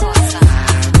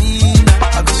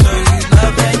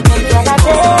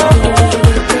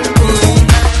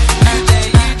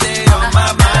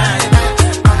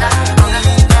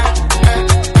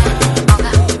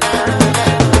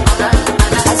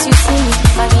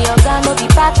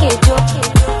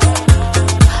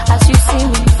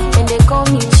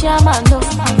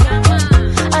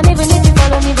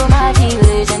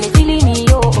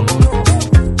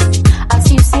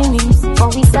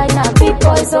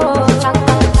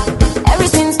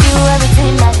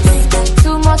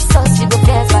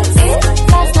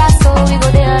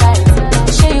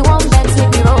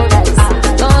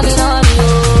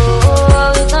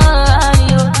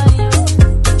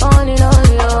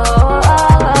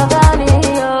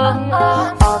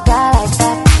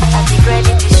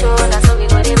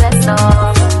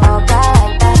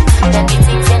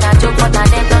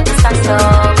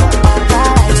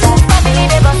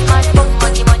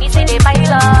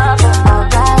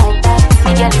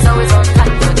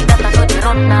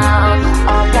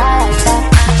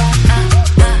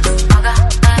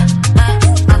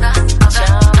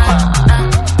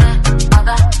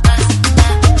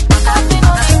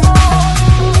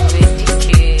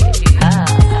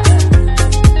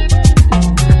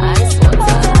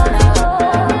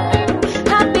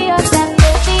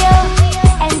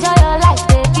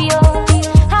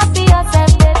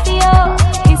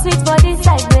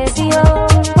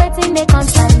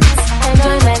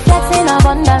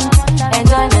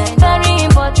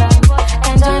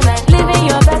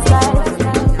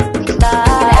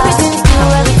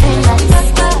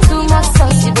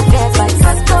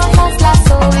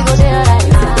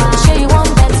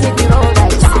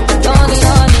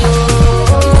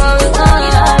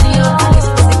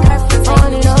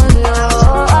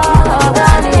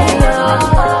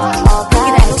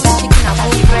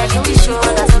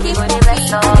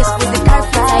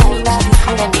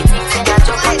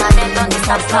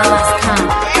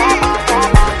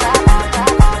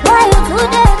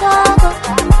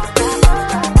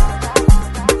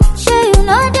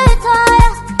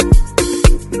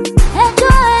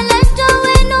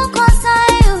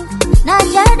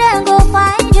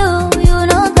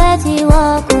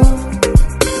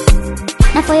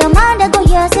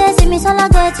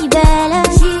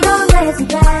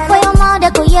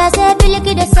 I go yes, every lick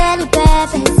the sell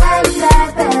pepe.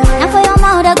 And for your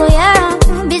mouth I go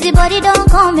yeah. Busy body don't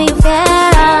come me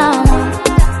fair.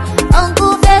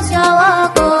 Uncle face your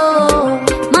walk, oh.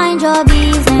 Mind your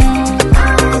business.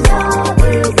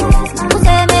 Who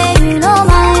say me you no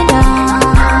mind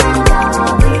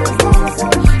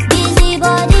busy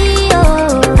body,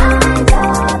 oh.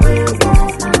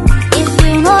 If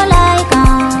you no like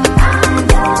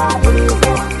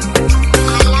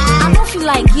I don't feel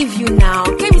like give you now.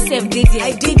 Can you save Didi?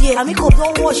 I did it. I make up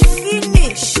don't wash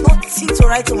finish. Nothing to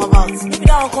write home about. Maybe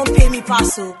that one come pay me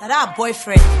parcel. That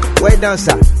boyfriend. Well done,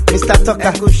 sir. Mr.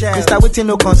 Tucker, Mr. Waiting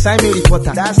no consign me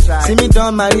reporter. That's right. See me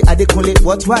don't marry Adekunle.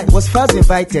 What? Why? Was first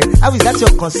invited. How is that your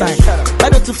concern? Why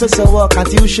don't you face your work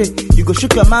until you shake? You go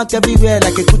shook your mouth everywhere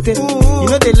like a kute. You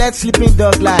know they let sleeping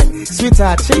dog lie.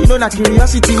 Sweetheart, say you know na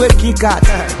curiosity will kick out.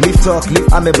 Leave talk, leave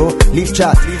amable, leave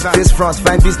chat. Face front,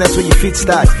 find business where you fit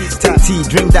start. Take tea,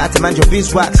 drink that, mind your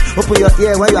beeswax. Open your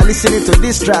ear when you are listening to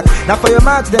this track. Now for your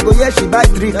mouth, they go yeah she buy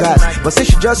 3 cars, but say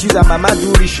she just use her mama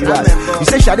do rich she was. You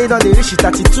say Shade done the rich she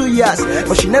 32 years,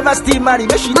 but she never still marry,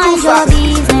 but she too fast. Who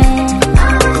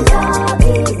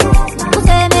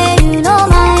say me you no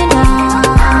mind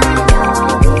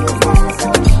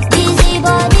busy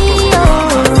body, oh.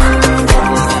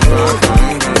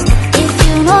 If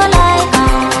you no like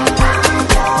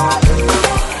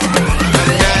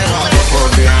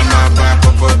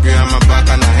Popo be on my back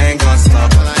and I ain't gonna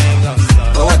stop.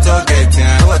 Oh, what to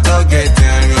get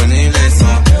down, you need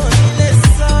listen.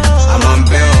 I'm on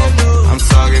bail, I'm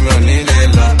sorry, me need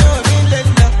it.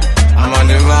 I'm on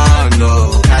the run, no,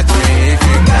 catch me if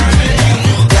you can.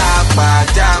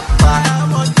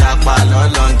 Japa, lo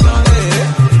London.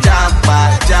 Japa,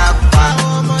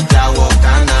 Jawo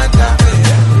Canada.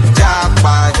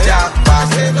 Japa,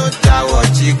 Jawo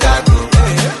Chicago.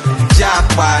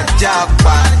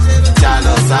 Japa,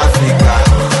 Jalos Africa.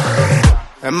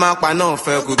 Emma pa no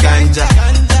fe ku ganja.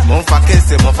 Mon fa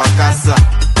kese, mon fa kasa.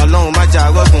 Alone my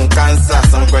jago cancer.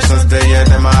 Some questions they yeah,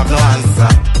 them I have no answer.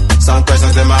 Some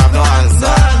questions them I have no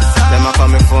answer. Them are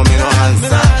coming for me, no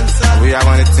answer. We are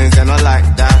one of the things they not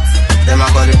like that. Them I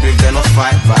call it big, they no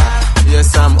fight back.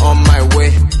 Yes, I'm on my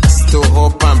way. Still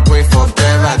hope and pray for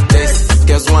better days.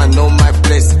 Girls wanna know my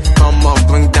place. Come on,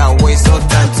 bring that waist, no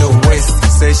time to waste.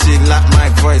 Say she like my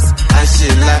voice and she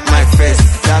like my face.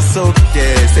 That's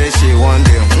okay. Say she want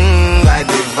it. Like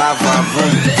the vava,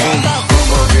 boom, boom.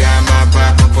 Popo behind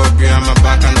my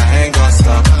back, and I ain't gonna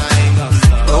stop.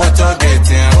 Oh, what to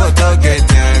get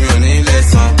in, you need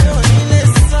listen.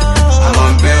 I'm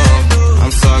on bail,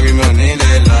 I'm sorry, me need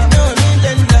love.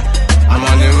 I'm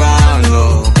on the round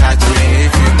low, catch me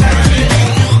if you can.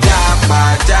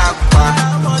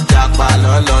 Japa,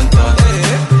 lo London.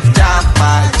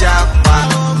 Japa,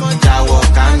 Jawo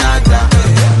Canada.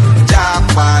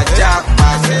 Japa,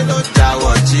 Jawo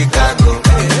Chicago.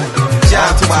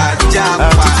 Japa,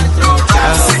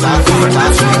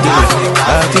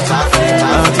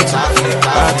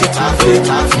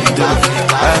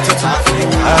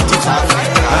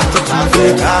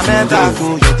 Ametaku,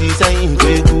 yoti saying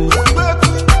kweku.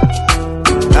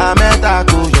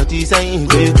 Ametaku, yoti saying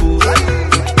kweku.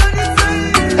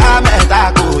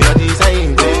 Ametaku, yoti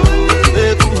saying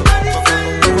kweku.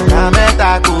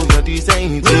 Ametaku, yoti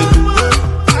saying kweku.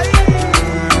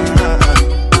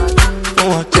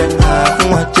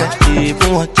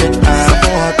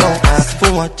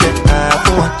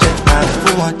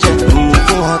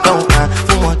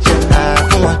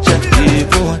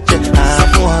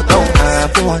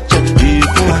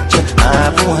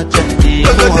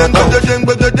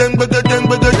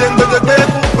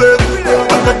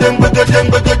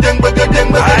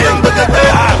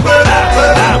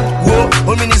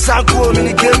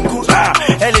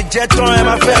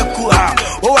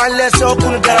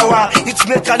 It's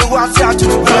make a new one to the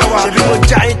power. She be mo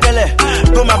giant tele,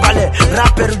 go my ballet,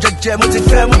 rapper jeje, mo ti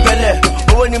fẹ́ mu belle.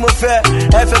 Owó ni mo fẹ́,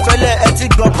 ẹ fẹ́ fẹ́lẹ̀, ẹ ti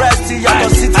gbọ́ breast, yàtọ̀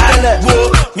sí ti tẹ́lẹ̀. Wo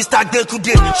Mr.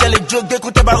 Gekude, ṣẹlẹ̀ jó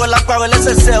Gekute bá rọlá parọ́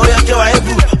lẹ́sẹsẹ, ó yẹ kí wà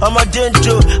ébù. Ọmọdé ń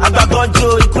jó, àgbàgbọ́n jó,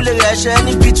 ìkúlẹ̀ rẹ̀ ṣẹ́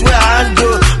ní beat where I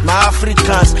handle. My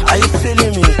Africans, are you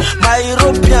feeling me? My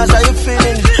Europeans, are you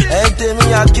feeling me? Ẹ̀yin tèmi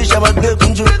àkíṣẹ́ ọmọ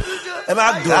gbẹ́kunjú, ẹ má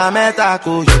gbọ́. Amẹ́ta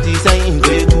kò yọ ti sẹ́yìn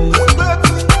gbẹ́kú.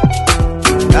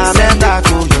 Amẹ́ta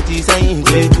kò yọ ti sẹ́yìn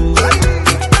gbẹ́kú.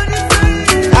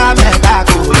 Amẹ́ta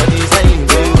kò yọ ti sẹ́yìn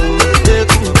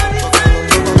gbẹ́kú.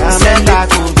 Amẹ́ta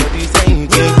kò yọ ti sẹ́yìn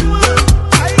gbẹ́kú.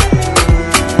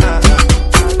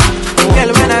 Girl,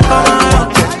 when I come around,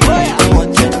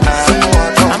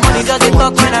 I'm only just a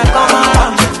talk when I come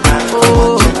around.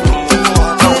 Oh,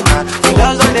 the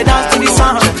girls on the dance to the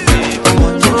song.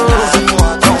 Oh,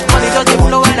 only just a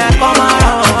flow when I come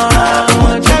around.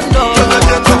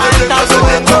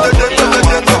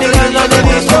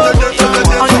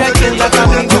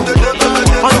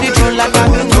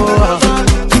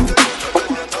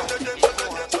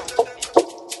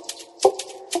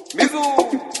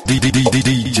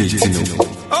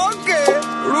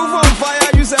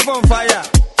 on fire.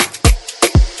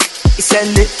 It's a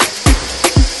lit.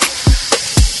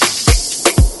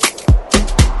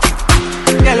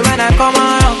 Girl, when I come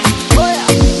around,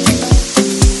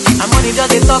 I'm only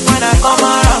just a talk when I come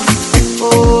around.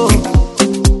 Oh,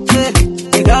 yeah.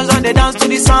 The girls on the dance to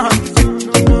the song.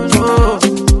 Oh,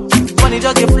 money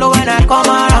just the flow when I come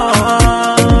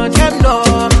around. Them know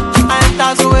I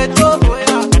enter Soweto.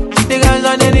 The girls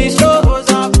on the show.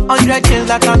 100 chains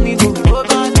like a amigo.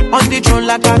 On the throne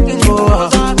like a kingo.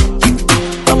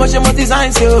 How much you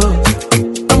designs you?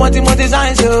 How much you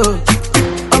designs you?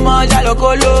 How much I look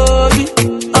all over?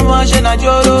 How much I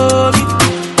jorobi?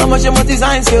 How much you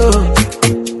designs you?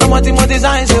 How much you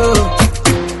designs you?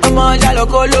 How much I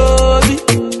look all over?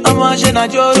 How much I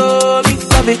jorobi?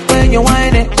 Love it when you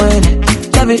whine it, whine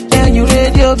it. Love it when you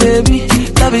radio, baby.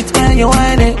 Love it when you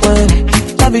whine it, whine it.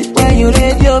 Love it when you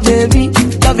radio, baby.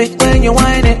 Love it when you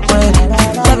whine it, whine it.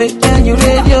 Love it when you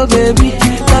radio, baby.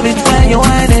 Love it when you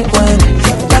whine it, whine it.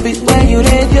 Love it when you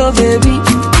radio, baby.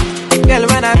 Girl,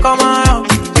 when I come around,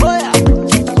 oh yeah,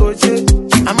 oh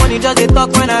yeah. I'm only just a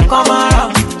talk when I come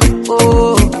around.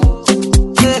 Oh,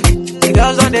 yeah. The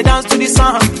girls on the dance to the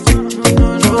song.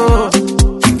 Oh,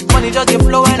 money just the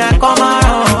flow when I come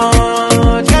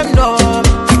around. Them know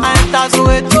I enter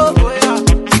Soweto.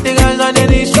 The girls on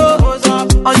the show.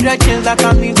 100 chains like a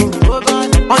amigo.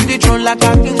 On the throne like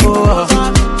a kingo.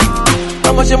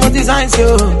 How much you designs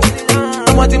you?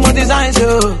 How much you designs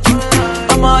you?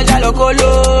 How much I look all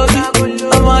over?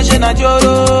 How much I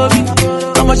jorobi?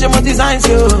 How much you designs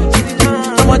you?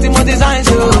 How much you designs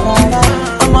you?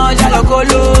 How much I look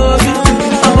all over?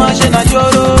 How much I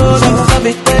jorobi? Love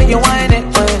it when you whine it,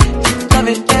 love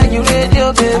it when you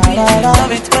radio, baby.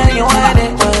 Love it when you whine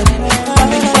it,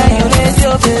 love it when you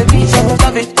radio, baby.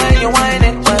 Love it when you whine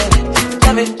it,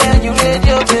 love it when you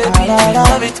radio, baby.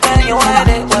 Love it when you whine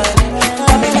it,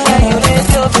 love it when you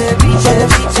radio, baby.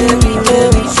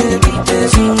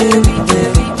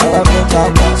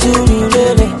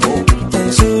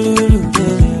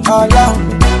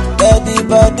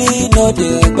 Everybody know the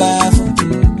bath.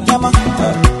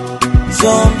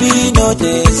 Zombie know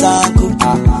the zanku.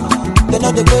 They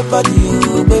know the big body,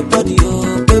 oh, big body,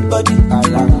 oh, big body.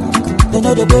 They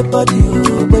know the big body,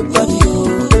 oh, big body, oh,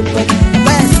 big body.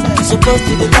 Supposed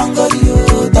to be tangody,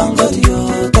 oh, tangody,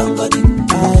 oh, tangody.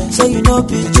 So you know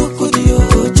be chukudi,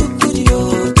 oh, chukudi,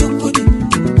 oh, chukudi.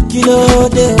 Kilo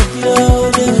de,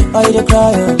 why you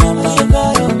cry, oh mama?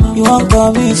 You won't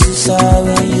call me suicide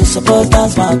when you suppose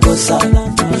dance my cosa.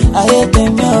 I hate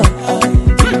them, yo.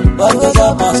 What goes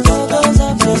up, must go.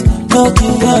 No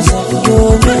kill yourself, no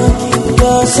kill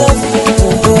yourself. To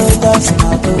go dance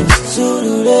my toes.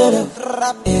 Sululele,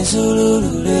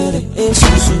 sululele,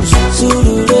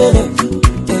 sululele,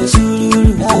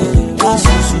 sululele.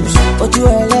 Oju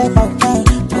elepa,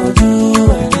 oju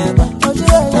elepa, oju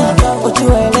elepa, oju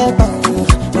elepa,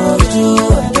 oju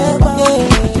elepa.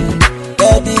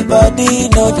 Everybody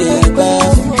know the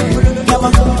best.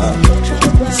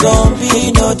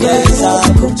 Zombie know the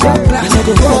zanku. You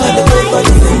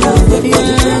know the body,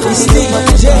 it's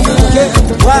DJ.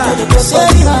 Wow,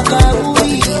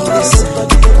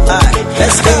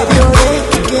 let's go.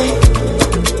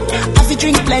 If you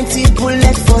drink plenty,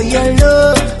 bullet for your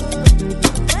love.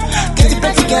 Get the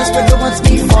pretty girls, but don't want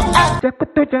me for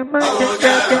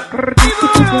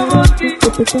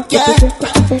yeah.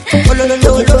 Oh, lo, lo,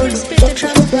 lo, lo.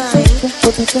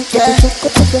 Yeah.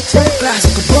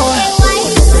 Classic boy.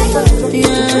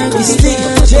 Yeah, it's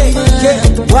DJ.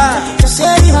 Wow.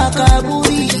 Say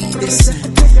Hakabui.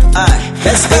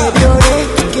 Let's go.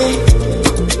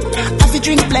 If you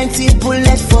drink plenty,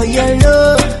 bullet for your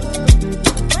love.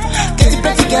 Get the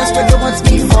pretty girls, but don't want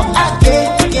me for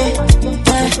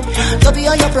don't be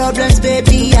all your problems,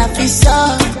 baby, I feel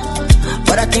soft.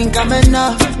 But I think I'm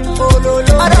enough. Oh, lo,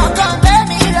 lo. I don't come,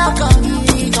 baby, don't come.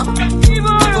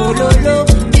 Oh, lo, lo.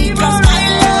 Because my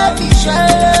love is your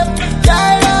love. Your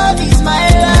love is my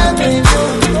love, baby.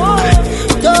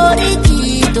 Doriki,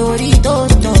 Dori,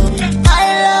 Toto. My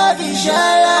love is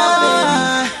your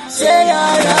love, baby. Say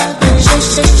your love, baby.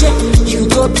 You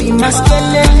go be my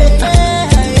skeleton.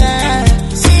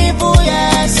 Simple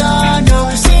yes or no.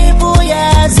 Simple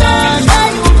yes or no.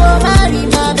 You go marry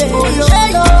my baby. You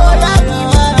go love me,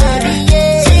 my baby.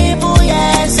 Simple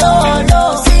yes or no.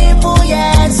 Simple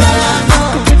yes or no.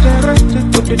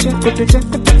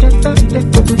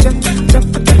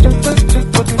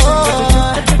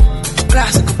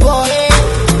 Classic boy.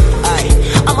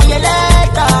 I'm on your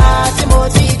letter,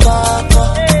 Timothy Coco.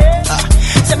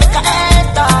 Say make a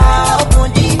enter, open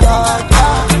the door.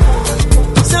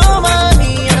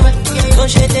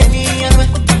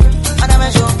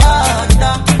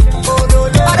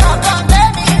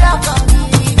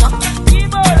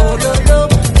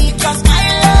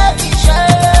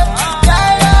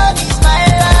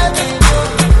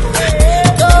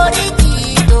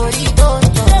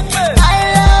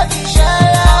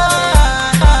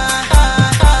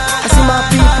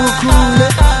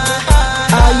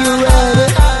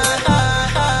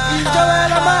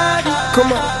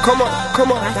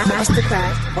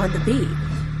 Mastercraft on the beat.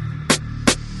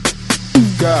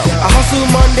 I hustle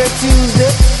Monday,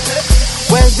 Tuesday,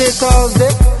 Wednesday,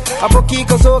 Thursday. I boki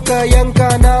kazoka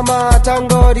yanka nama. Thank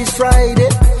God it's Friday.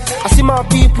 I see my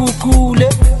people cool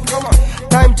it.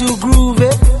 Time to groove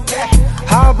it.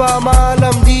 How about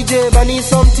Malam DJ? I need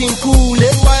something cool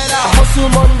it. I hustle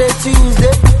Monday,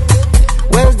 Tuesday,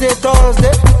 Wednesday,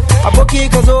 Thursday. I boki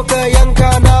kazoka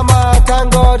yanka nama.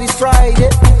 Thank God it's Friday.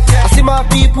 I see my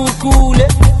people cool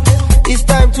it. It's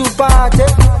time to party.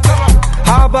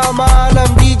 How about Malam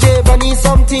DJ? I need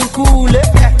something cool it.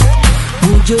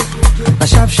 Muje, a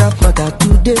sharp matter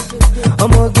today.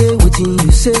 I'm okay with you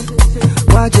say.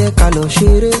 Waje kalo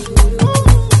shere.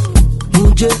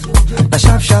 Muje, a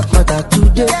sharp matter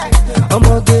today. I'm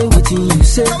okay with you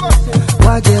say.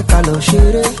 Waje kalo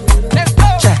shere.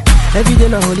 Every day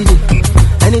na holiday.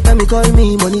 Anytime you call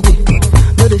me, money day.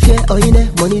 No the fear or in there,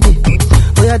 money day.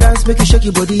 Oh yeah, dance, make you shake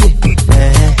your body,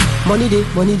 yeah. Money day,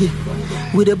 money day.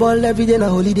 With the ball every day na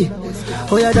holiday.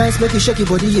 Oh yeah, dance, make you shake your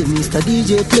body, yeah. Mr.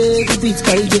 DJ, play the beats,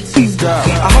 carry it.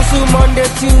 I hustle Monday,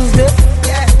 Tuesday,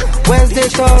 Wednesday,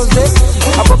 Thursday.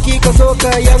 I boki kazoka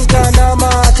yanka nama.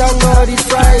 Thank God it's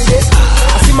Friday.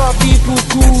 I see my people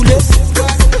cool it.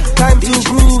 Time to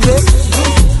groove it.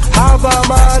 How about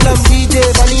Malam DJ?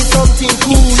 I need something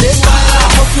cool it.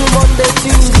 I hustle Monday,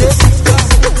 Tuesday,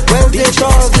 Wednesday,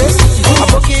 Thursday. I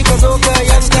boki kazoka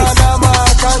yanka nama.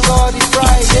 Thank God it's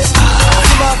Friday. I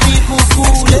see my people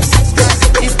cool it.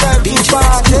 It's time to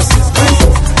party.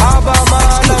 How about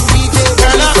Malam DJ?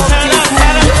 I need something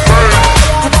cool it.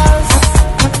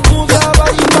 Move your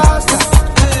body faster.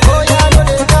 Oh yeah, I know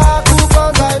they got cool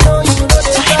 'cause I know you know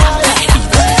they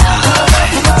got.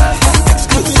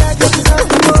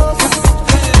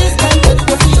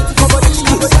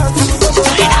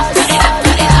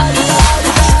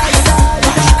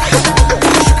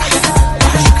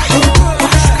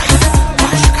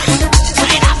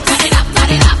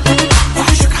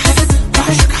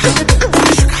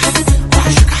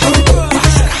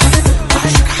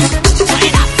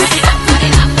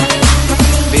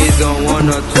 Based on one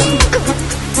or two.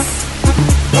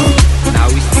 Now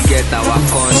we still get our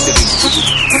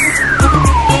country.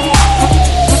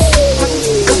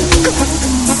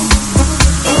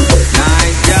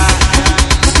 Niger,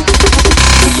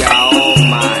 we are all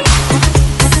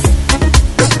mad.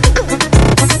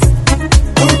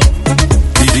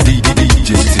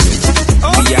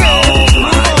 We are all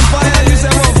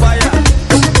mad.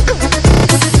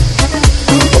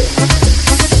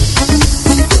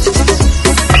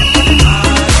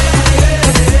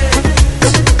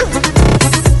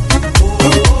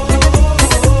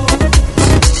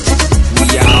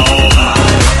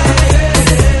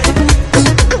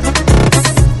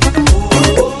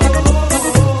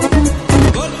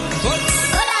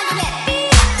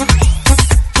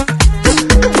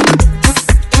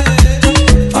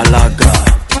 Alaga,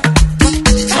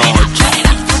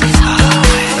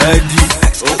 Eddie,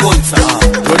 Okonta,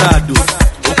 Ronaldo,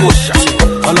 Okosha,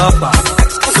 Alaba,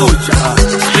 Soja,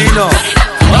 Lino,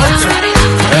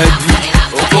 Eddie,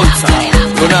 Okonta,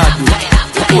 Ronaldo,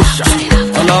 Okosha,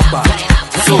 Alaba,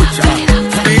 Soja,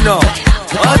 Lino.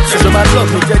 Show my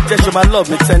love, me jeje, show my love,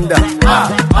 me tender.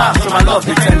 Show my love,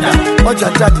 me tender. Oja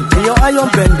daddy, in your iron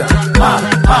bender.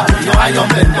 In your iron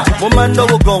bender. Woman no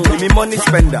gun, with me money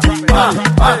spender.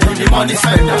 With me money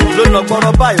spender. Don't know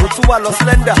borrow buy, who to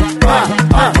slender.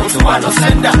 Who to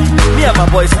slender. Me and my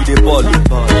boys with the ball.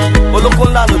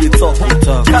 Olokola no the talk.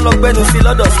 Kalo benu si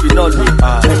lodo spinolo.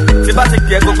 Tibati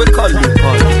kiego we call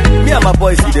you. Me and my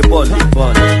boys with the ball.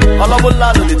 Olokola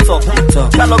no the talk.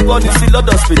 Kalo benu si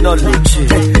lodo spinolo.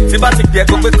 Tibati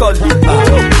kiego we call you.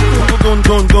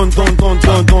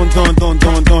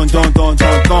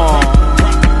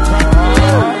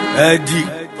 Eddie,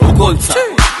 Okonta,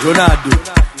 Ronaldo,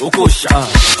 Okosha,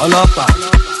 Alaba,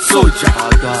 Soja,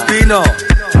 Spino,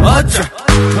 Ocha,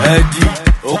 Eddie,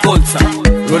 Okonta,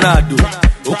 Ronaldo,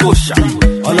 Okosha,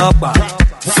 Alaba,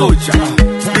 Soja,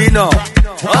 Spino,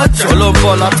 Ocha. Olombo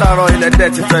látàárọ̀ ilẹ̀ dẹ̀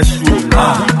ti fẹ́ ṣú.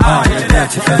 Ilẹ̀ dẹ̀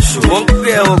ti fẹ́ ṣú. Mo ń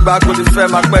pè é ògbà kò ti fẹ́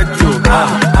máa pẹ́ jù.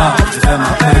 Ti fẹ́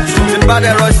máa pẹ́ jù. Ti bá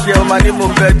dẹ̀ rọ́ọ̀ṣì ẹ̀ o máa ní mo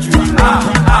fẹ́ jù.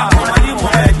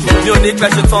 Mi ò ní pẹ́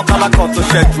ṣe tán kálákàn tó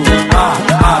ṣẹ́jú.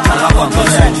 Kálákàn tó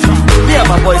ṣẹ́jú. Me and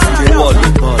my boys in the ball.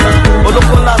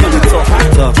 Olóko ńlá ló lè tọ̀.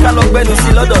 Kálọ̀ gbẹ́nu sí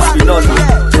lọ́dọ̀ spinọ́ọ̀lù.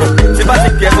 Tí bá ti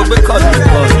kí ẹ gbogbo kọ́ọ̀lù.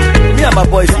 Me and my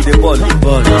boys in the ball.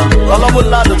 Ọlọ́mú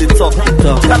ńlá ló lè tọ̀.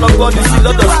 Kálọ̀ gbọ́nu sí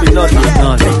lọ́dọ̀ spinọ́ọ̀lù.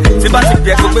 Tí bá ti kí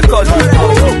ẹ gbogbo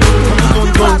kọ́ọ̀lù.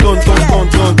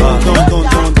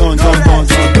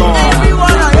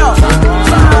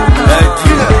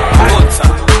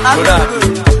 Ronaldo,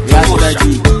 Okosha,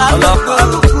 Alaba,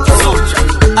 Soja,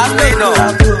 Spino,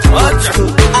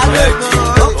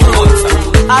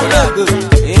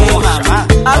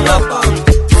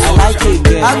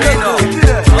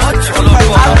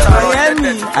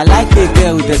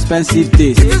 expensive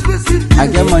taste. I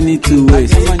get money to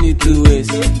waste.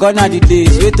 Gone are the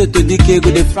days, wait to decay,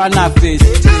 go the front her face.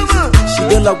 She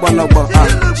dey logbo,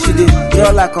 she dey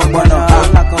draw like a bono.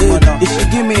 If she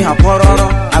give me her pororo,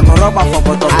 I go rub her for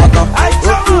bottom.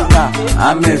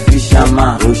 I'm a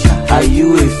fisherman, are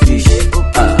you a fish?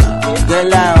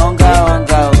 Girl, I hunger,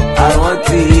 I want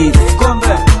to eat. Come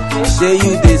back. Say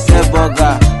you dey sell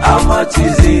burger, how much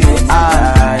is it?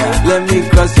 Let me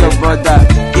cross your border,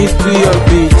 if to your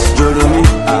beach, Joromi,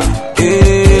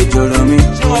 Joromi,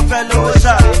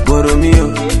 Boromi,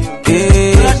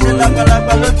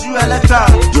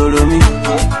 Joromi,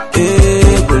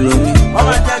 Bolomi,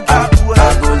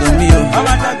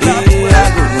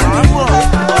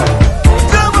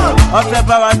 Ọ̀fẹ́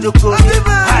bá wa jókòó,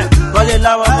 kọ́lé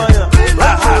láwọn mọ́yọ̀.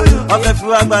 Ọ̀fẹ́ fi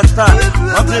wá gba star,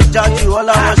 ọ̀fẹ́ jáde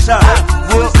ọlọ́wọ́ ṣá.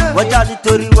 Wọ́n já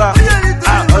nítorí wa,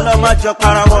 ọlọ́mọjọ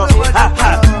para wọn.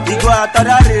 Ìgò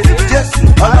àtàdá rè Jésù,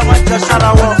 ọlọ́mọjọ ṣára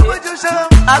wọn.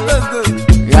 Agogo,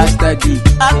 Rastadi,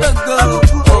 agogo,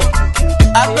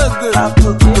 agogo,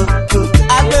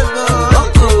 agogo,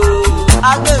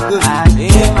 agogo,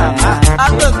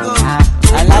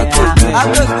 I like it.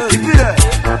 agogo.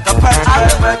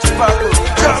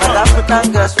 South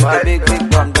African girls with a big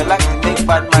bum, they like to make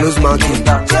bad man. Close market.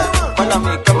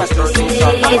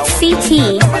 It's CT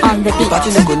on the beat. Party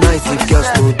no go nice if girls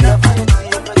no day.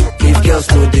 If girls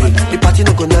no day, the party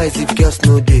no go nice if girls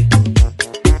no day.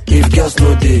 If girls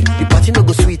no day, the party no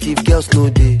go sweet if girls no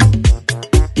day.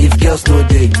 If girls no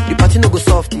day, the party no go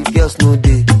soft if girls no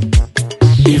day.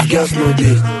 If girls no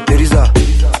day, Teresa,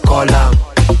 call am,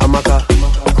 Amaka,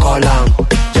 call am,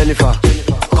 Jennifer,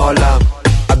 call am,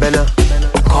 Abena,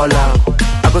 call am,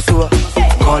 Akosua,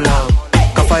 call am,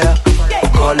 Kafaya,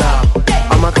 call am,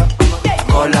 Amaka,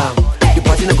 call am. The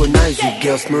party no go nice if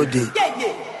girls no day.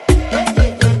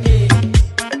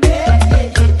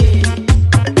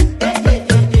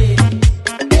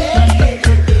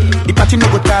 Party no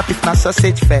go tap if na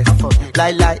sausage fest.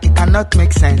 Lie, it cannot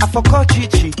make sense. I forgot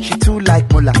Chichi, she too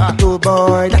like Mola. Oh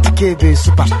boy, that KB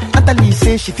super. Natalie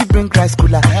say she fit bring rice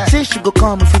cooler. Say she go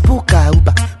come if we book her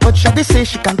Uber. But Shade say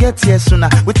she can get here sooner.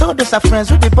 With all those her friends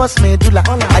who they boss medulla.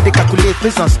 I dey calculate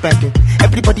based on spending.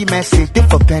 Everybody message, they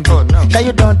for pending. Oh, no. Now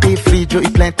you don't day free, Joe,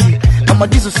 eat plenty. Mama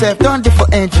diesel self, don't day for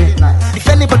engine. If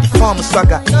anybody form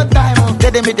swagger, no time.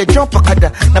 Then they made the jump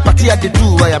okada. Na party I they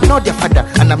do, I am not their father.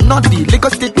 And I'm not the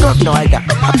Lagos State governor either.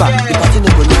 The party no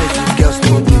go nice if girls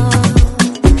no day.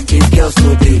 If girls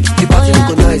no day, the party no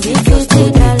go nice if girls no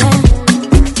day.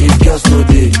 If girls no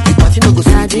day, the party no go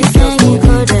sweet if girls no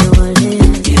day.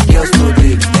 If girls no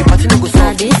day, the party no go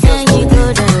soft if girls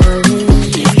no day.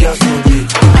 If girls no day,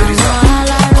 call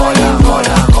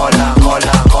her.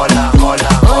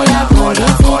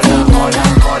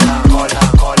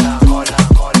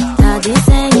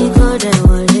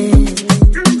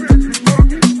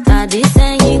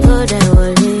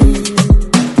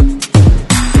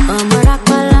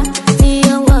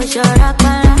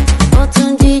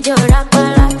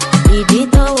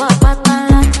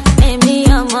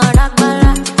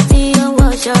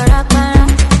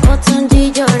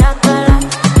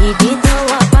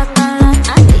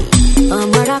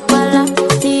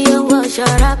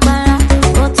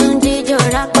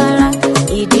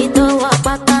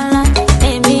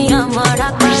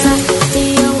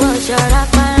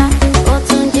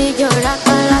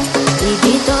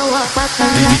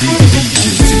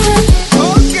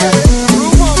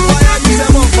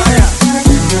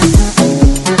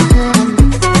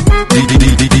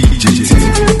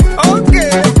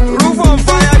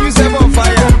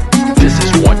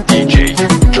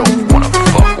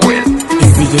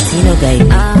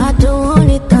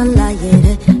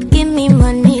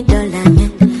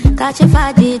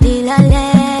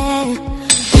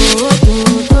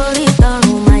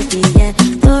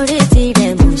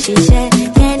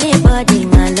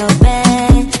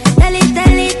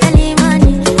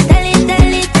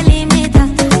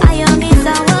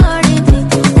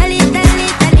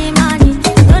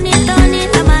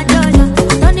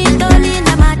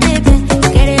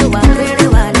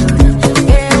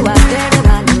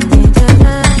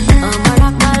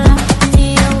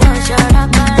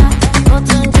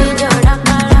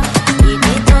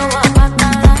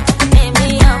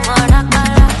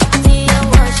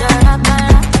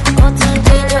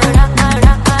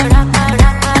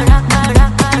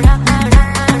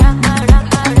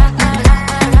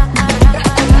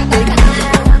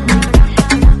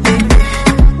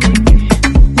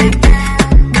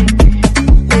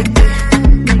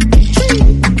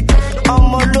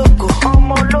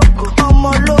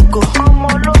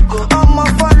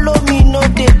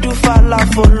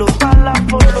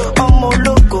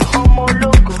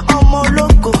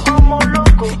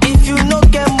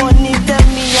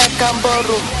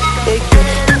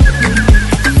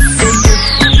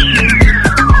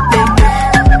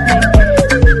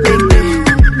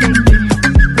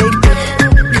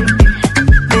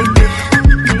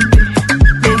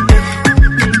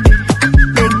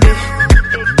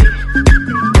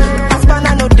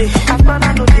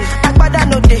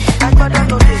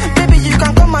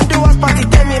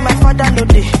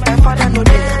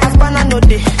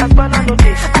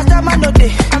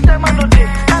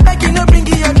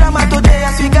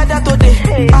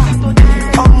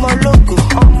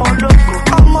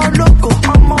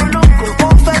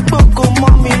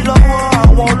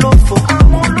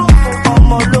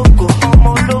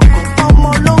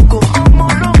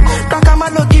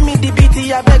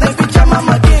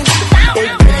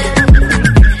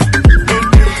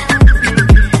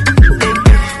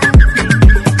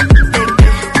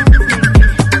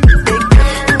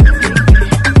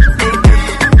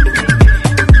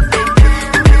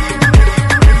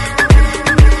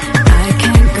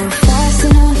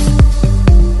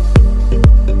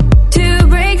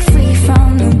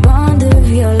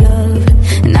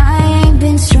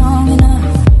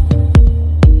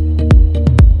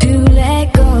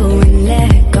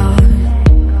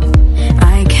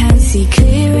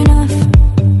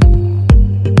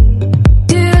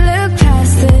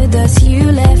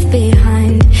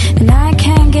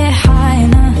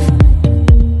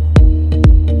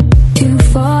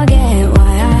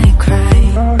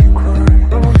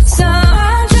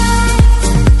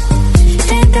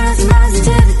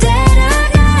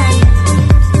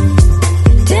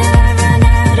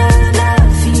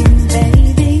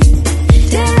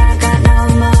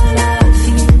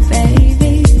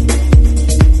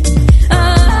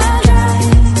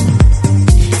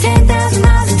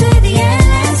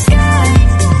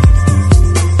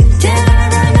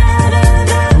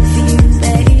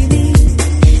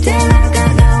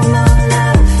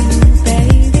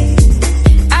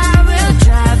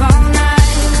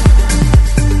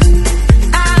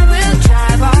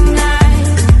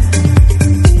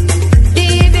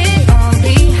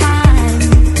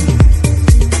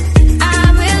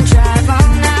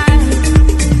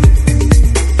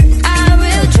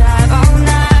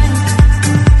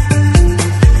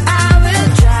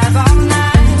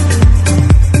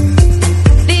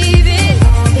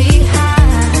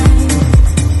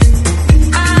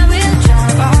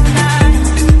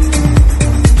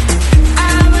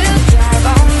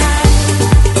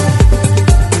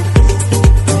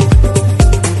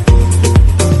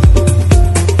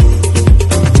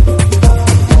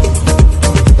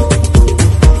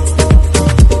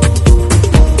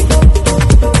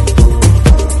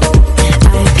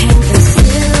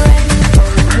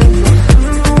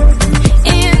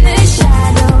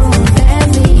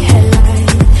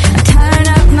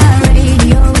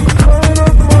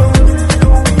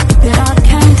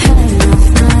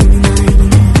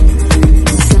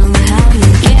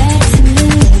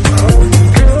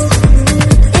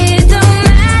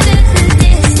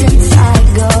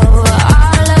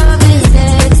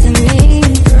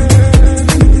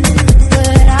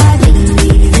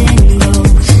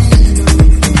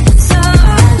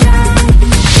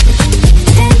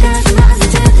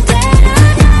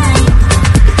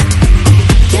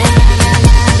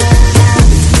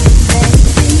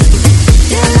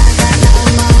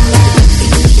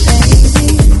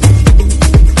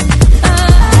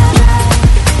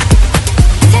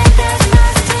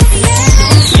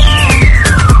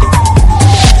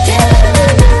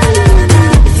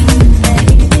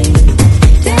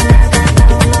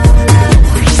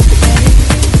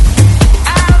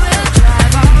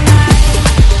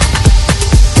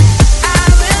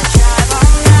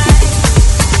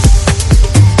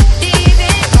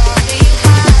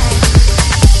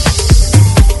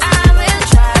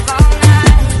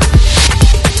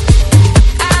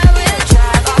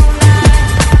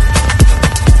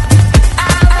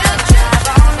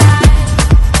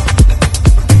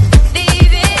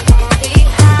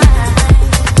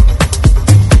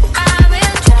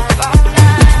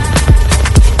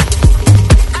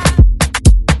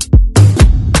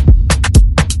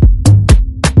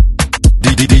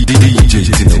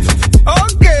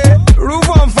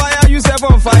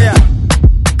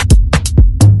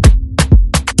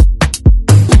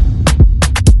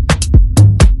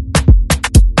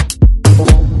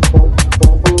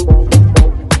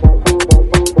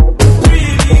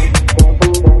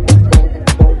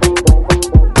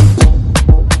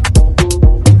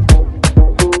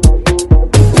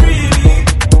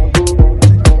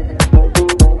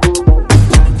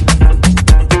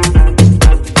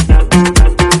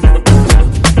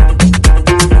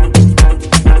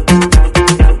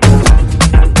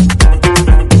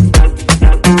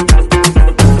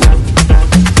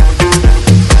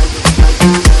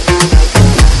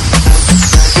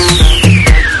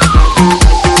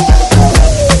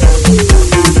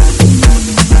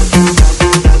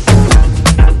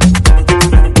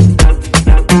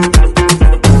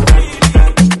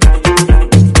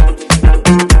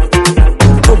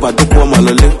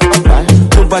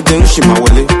 dé ń ṣì máa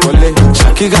wọlé.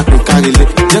 Ṣàkíyà pín kárílé,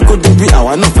 jẹ́ kó dé bí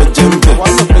àwa náà fẹ́ jẹ́ ń bẹ̀.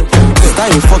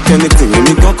 Style fuck anything,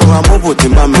 èmi gan kọ́ra mọ́bò tí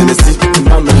n bá mẹ́ni sí.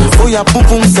 Ó ya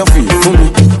púpùn selfie fún mi,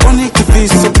 ó ní kí fi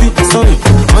sọ́bí sọ́rí,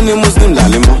 wọ́n ní Muslim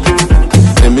làlẹ́ mọ́.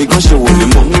 Èmi gan ṣe wòlé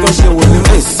mọ́,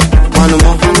 Ace,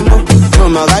 panumọ́, mi ò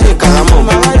máa ráyè karamọ́.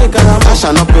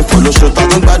 Àṣànà pé fò lóṣù tá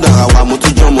tó ń gbádùn ara wa, mo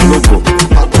tún jọ́ mo lógo.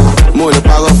 Mo lè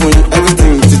parọ́ fún yín,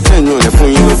 everything ti tẹ̀ yín ò lè fún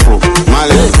yín lófo.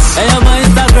 Ẹyọ mọ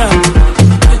Instagram,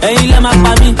 ẹ̀yin lẹ máa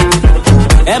pa mí.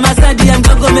 Ẹ máa send DM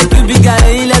go make you bigger,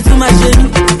 ẹ̀yin lẹ tún máa ṣe mí.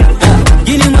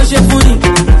 Kí ni mo ṣe fún yín?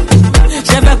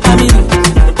 Ṣé fẹ́ pa mí ni?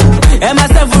 Ẹ máa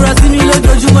ṣe fúnra sí mi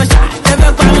lójoojúmọ́, ṣé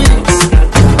fẹ́ pa mí ni?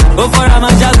 Ó fọ́ra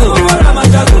máa jágò,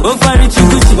 ó fọ́ Richie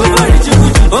Gucci,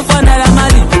 ó fọ́ Naira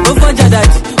Marley, ó fọ́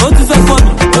Jadaji, ó tún fẹ́ fọ́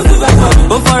mi.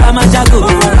 Ó fọ́ra máa jágò,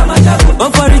 ó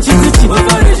fọ́ Richie Gucci,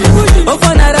 ó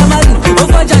fọ́ Naira Marley, ó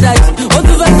fọ́ Jadaji, ó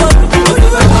tún fẹ́ fọ́ mi.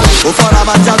 Ó fọ́ra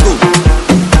máa jágò,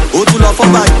 ó tún lọ fọ́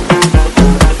báyìí.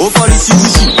 Ó fọ́ Richie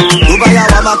Gucci, tó bá yá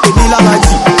wa máa pè ní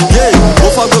Lálájì. Ó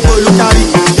fọ́ gbogbo olùkárí,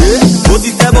 ó ti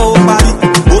tẹ́bọ̀ ó parí.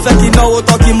 Ó fẹ́ kí náwó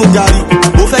tán kí mú gàrí,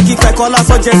 ó fẹ́ kí fẹ́kọ́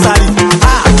lásán jẹ́ sáré.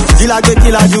 Jílágbé kí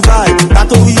la Dubai,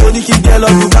 kátó wí oní kí gẹ́ lọ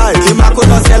Dubai. Kí máa kó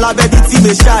lọ́sẹ̀ lábẹ́ bí tí mi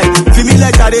ṣáì. Fi mí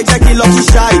lẹ́jàre jẹ́ kí lọ kí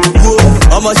ṣáì. Wo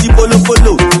ọmọ sí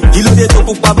polopolo, kí ló dé tó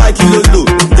pupa báyìí kí ló lò.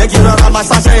 Jẹ́ kí rọra máa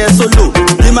ṣáṣẹ́ yẹn sólò.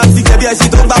 Kí máa ti kẹ̀bí ẹṣin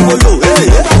tó gbá polo.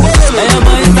 Ẹyọ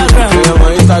mọ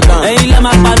Instagram, ẹ̀yin lẹ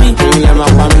máa pa mí.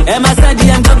 Ẹ máa send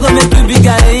DM go make you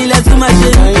bigger, ẹ̀yin lẹ tún máa ṣe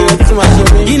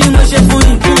mí. Kí ni mo ṣe fún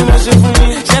yín?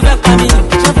 Ṣé fẹ́ pa mí?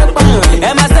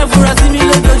 Ẹ máa ṣe fúnra sí mi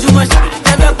lójoojúmọ́,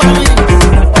 ṣé fẹ́ pa mí?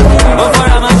 Ó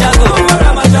fọ́ra máa jágò,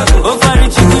 ó fọ́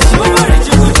Richie Gucci,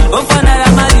 ó fọ́ Naira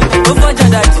Marley, ó fọ́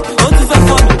Jadaji, ó tún fẹ́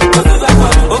fọ́ mi.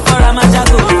 Ó fọ́ra máa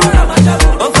jágò,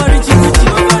 ó fọ́ Richie Gucci,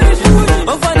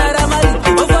 ó fọ́ Naira Marley,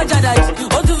 ó fọ́ Jadaji,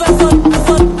 ó tún fẹ́ fọ́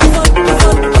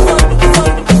mi.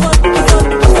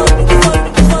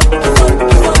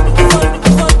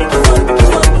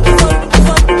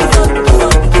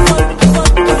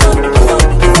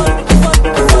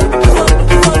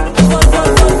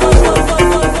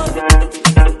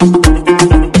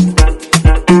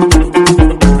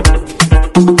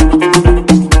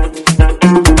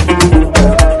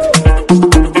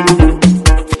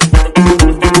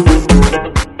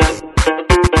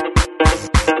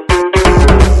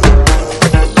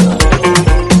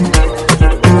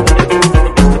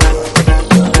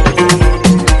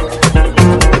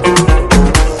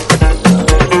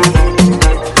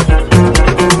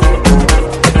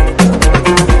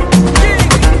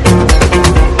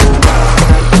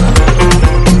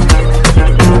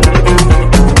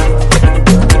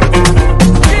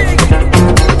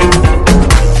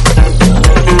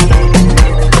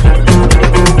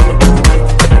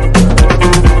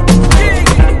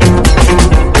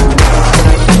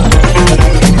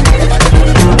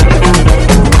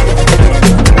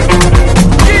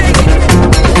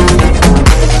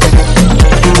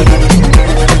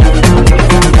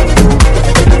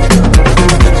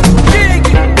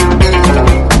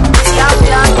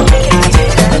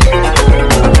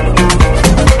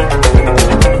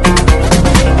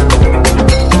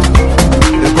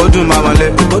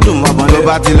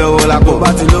 bá ti lówó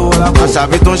lápò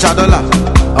àṣàbí tó ń ṣa dọ́là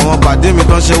àwọn pàdé mi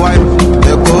tó ń ṣe wáyé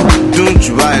èkó dùn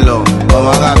jù báyìí lọ ọmọ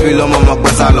arábí lọmọ ọmọ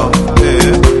pẹ́sà lọ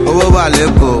owó wà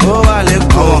lẹ́kọ̀ọ́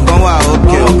ọmọ kan wà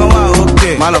òkè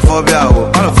má lọ fọ́ bí àwọ̀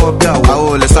àwọ̀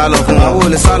ò lè sá lọ fún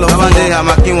wọn lọ́wọ́dé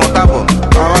àmà kí wọn kábọ̀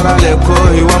àwọn ará lè kó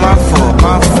ìwọ má fọ̀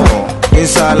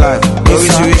inside life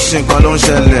oríṣiríṣi nǹkan ló ń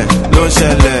ṣẹlẹ̀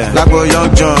lágbo young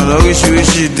john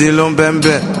oríṣiríṣi ìdí ló ń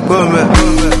bẹ́ńbẹ́ gómẹ̀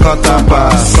quarter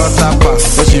pass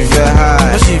ó sì fẹ́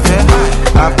high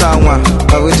after one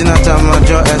original time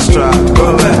ọjọ́ extra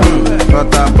gómẹ̀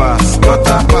quarter pass ó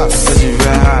sì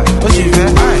fẹ́ high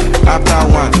after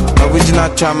one original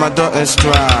time ọjọ́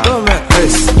extra gómẹ̀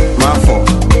ace máa fọ̀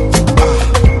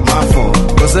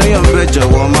kò sẹ́yìn bẹ́ẹ̀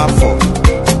jọ̀wọ́ máa fọ̀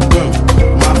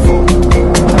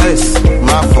ace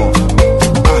máa fọ̀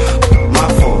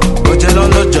ó jẹ́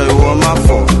lọ́lọ́jọ́ ìwọ máa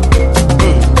fọ̀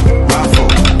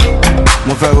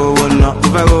mo fẹ́ rówó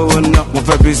ná mo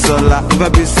fẹ́ bí sọ́lá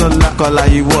kọ́lá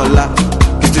ìwọ́lá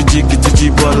kìtìjì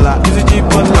bọ́lá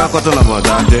akọ́tọ̀ lọ́mọ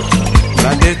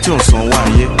dáadé tó ń sanwó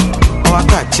ayé ọwọ́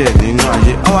kàchẹ́ nínú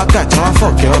ayé ọwọ́ kàchẹ́ wọn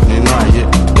fọ̀kẹ́ ọ̀ nínú ayé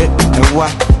ẹ wá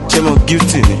ṣé mo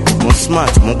guilty ni mo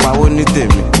smart mo pawó ní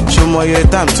tèmi ṣé mo yẹ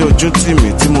time tí ojú tì mí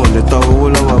tí mo lè tọrọ owó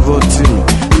lọ́wọ́ bó tì mí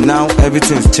now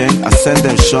everything's changed I send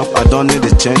them shop I don't need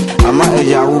a change I'm a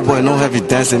yahoo boy no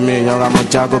evidence in me young I'm a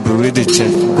jago be really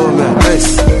change go man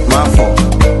ace máa fọ̀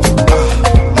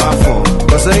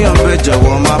kò sẹ́yìn bẹ́ẹ̀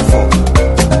jọ̀wọ́ máa fọ̀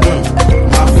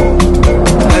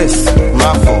ace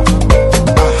máa fọ̀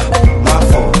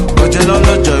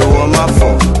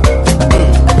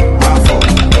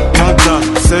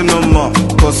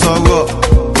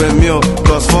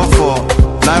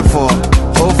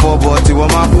ìwọ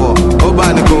máa fọ̀, ó bá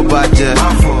ní kó bàjẹ́.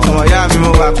 Ọmọ ìyá mi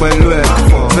mo wà pẹ̀lú ẹ̀,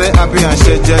 fẹ́ happy and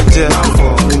ṣe jẹ́jẹ́.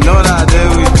 You know that I dey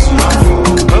with you,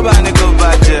 ó bá ní kó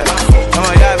bàjẹ́. Ọmọ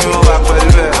ìyá mi mo wà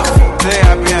pẹ̀lú ẹ̀, fẹ́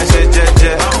happy and ṣe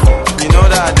jẹ́jẹ́. You know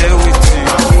that I dey with you.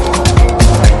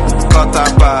 Cut a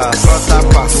pass,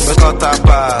 we cut a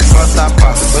pass,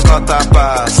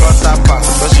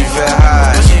 so she very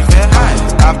high.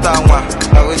 After one,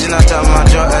 original time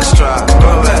your extra.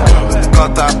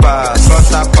 Cut a pass,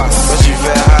 so she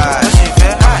very high.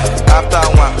 After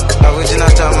one,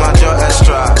 original time your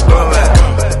extra.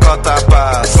 Cut a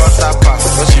pass,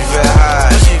 so she very high.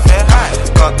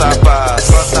 Cut a pass,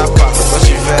 so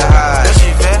she very high.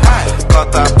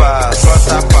 Cut a pass,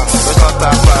 we cut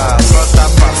a pass.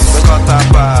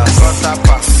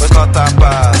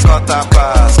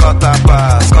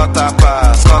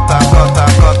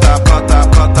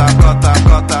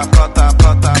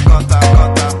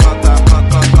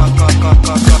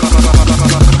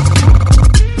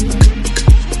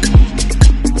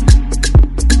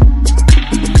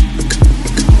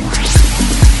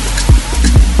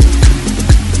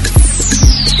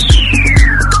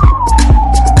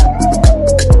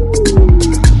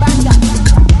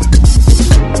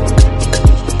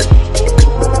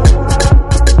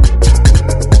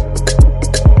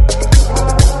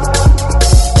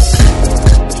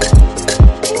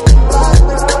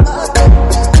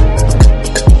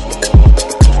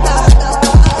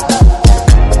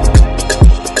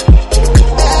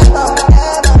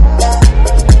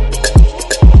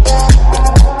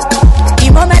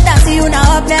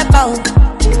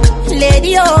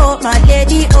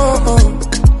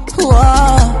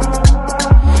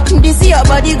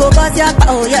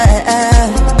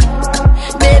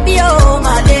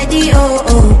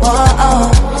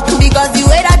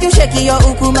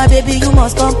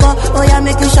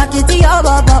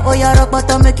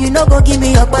 You no go give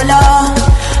me your bala.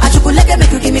 Achukuleke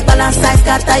make you give me balance size,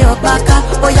 scatter your baka.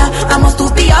 Oh yeah, I must to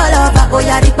be all over. Oh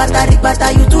yeah, ripata,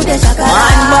 you do the shakara.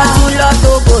 One bottle of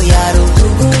Togo yaro.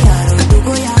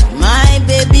 My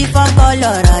baby from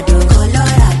Colorado.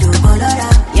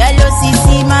 Yellow CC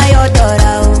my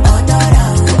odora.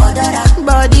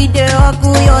 Body de oku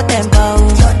your temper.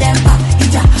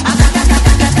 Ija,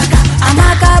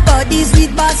 amaka body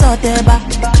sweet bass oteba.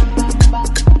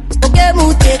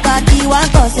 Muteka diwa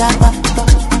kosapa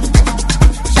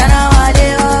Shana wale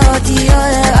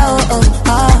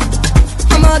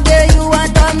I'ma get you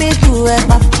and tell me to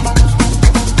epa.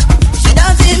 She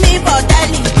don't see me for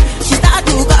telly. She start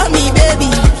to call me baby.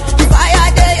 The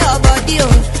fire day your body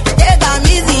take a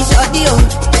easy shorty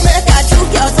make I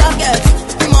choke your socket.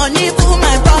 Money full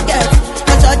my pocket.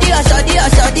 Shorty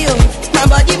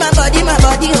My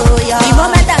body yeah. The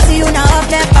moment I see you now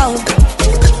up left out.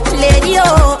 Lady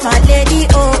my lady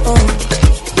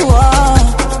whoa.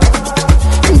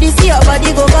 This your body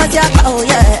go cause ya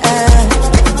yeah.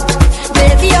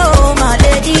 Baby my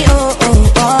lady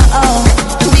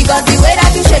because the way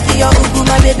that you shake your uku,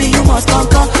 my baby you must come.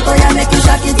 Oh yeah, make you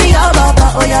shake it to your baba.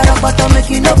 Oh yeah, rock bottom make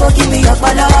you no go give me your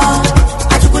bala.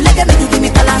 Achukuleke make you give me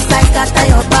balance like scatter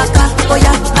your baka. Oh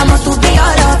yeah, I must to be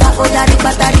all over. Oh yeah,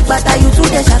 ripata, you do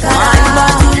the shakara. I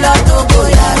want to love to go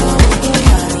yaro.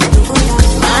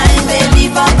 My baby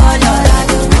from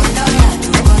Colorado.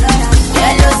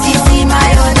 Yellow CC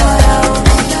my odora.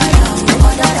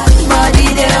 Body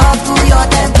they up to your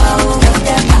temper.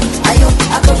 Ayo,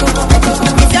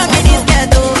 it's your minutes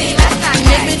ghetto.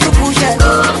 Make me to push it.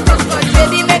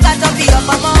 Baby make a top your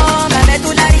mama. My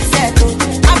medulla is set.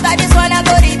 I'm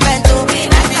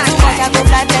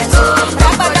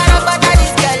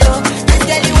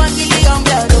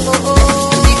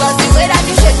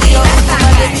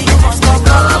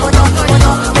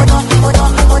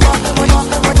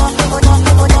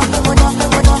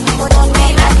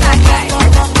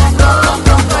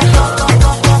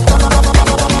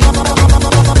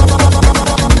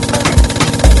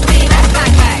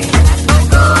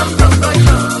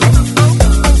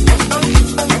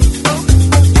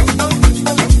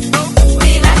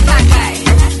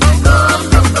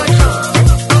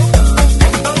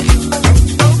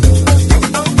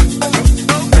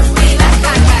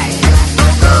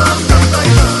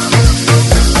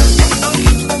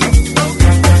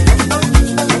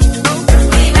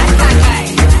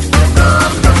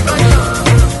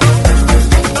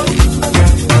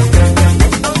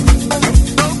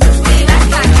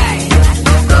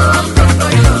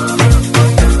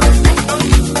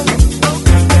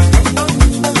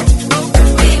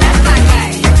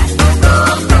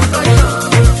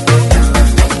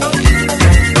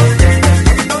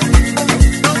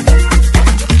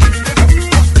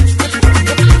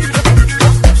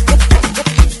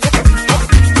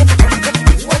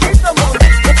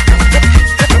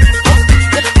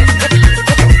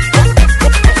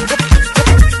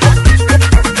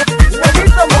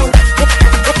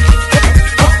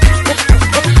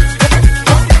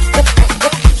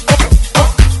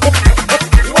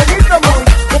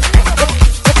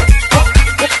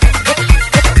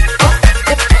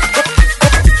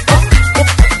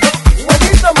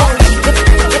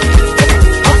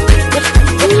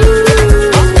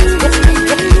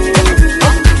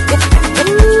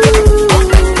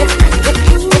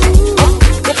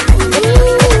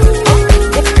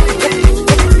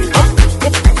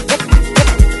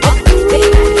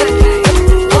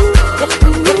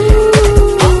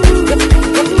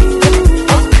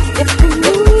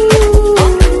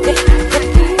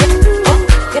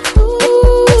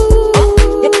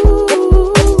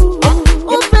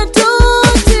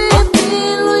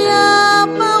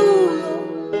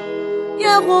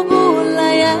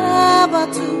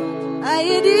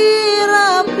Aidira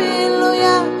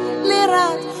piluya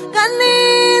lirat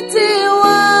kaniti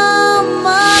wa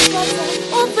makata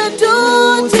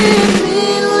upetuti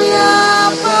piluya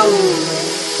pau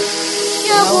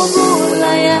ya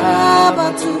bubula ya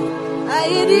batu.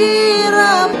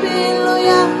 Aidira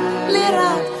piluya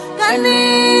lirat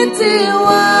kaniti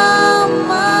wa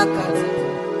makata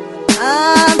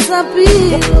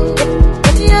Antapilo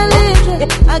ya lije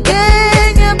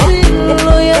agenya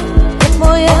piluya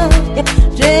moya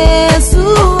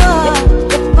Jesua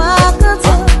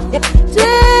makata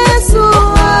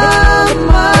Jesua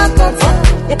makata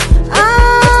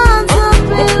Anta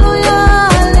piluya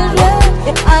lije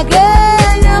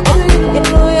agenya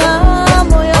piluya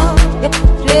moya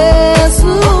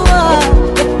Jesua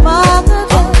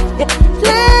makata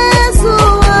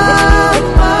Jesua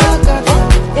makata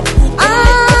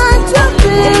Anta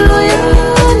piluya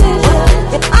lije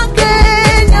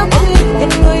agenya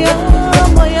piluya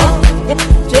moya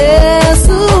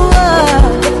Jesua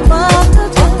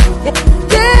makata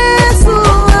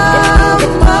Jesua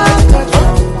makata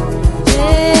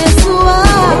Jesua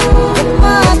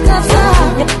makata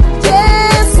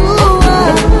Jesua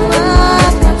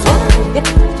makata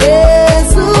Jesua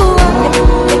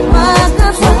makata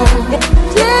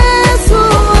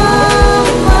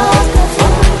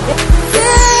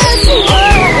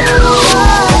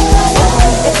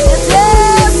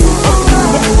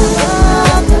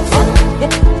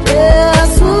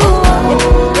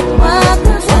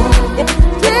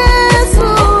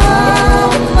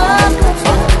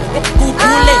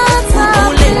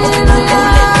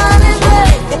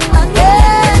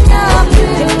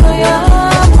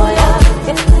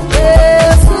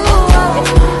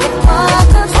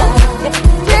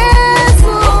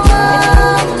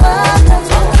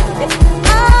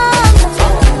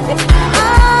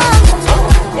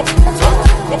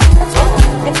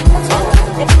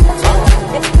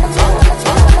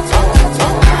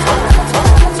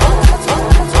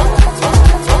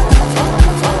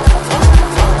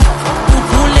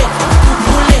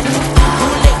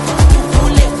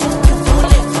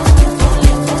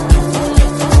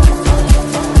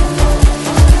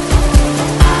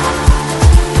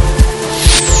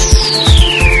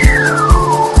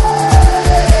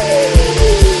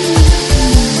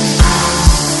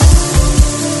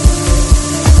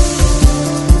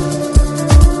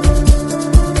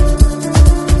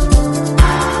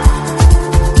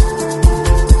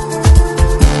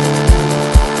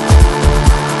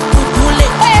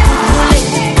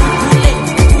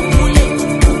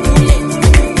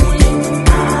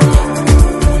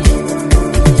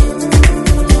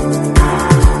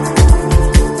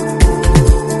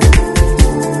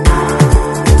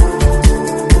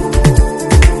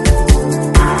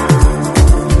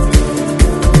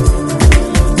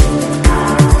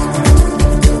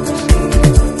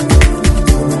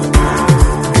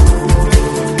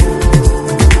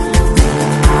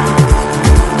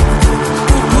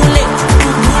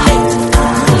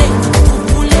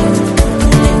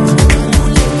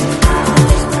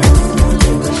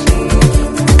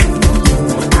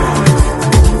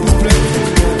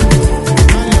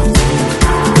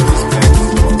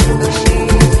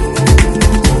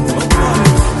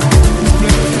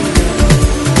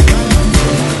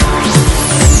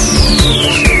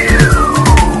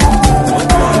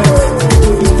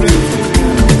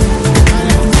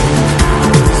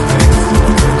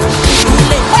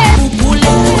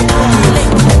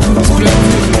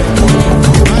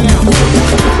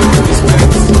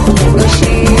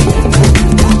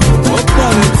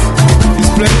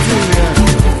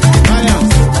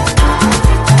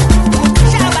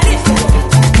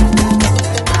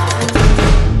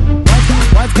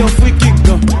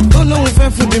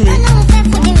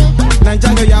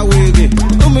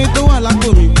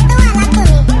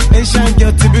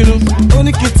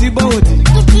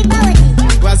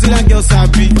Brazilian girl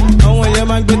sabi, àwọn yẹn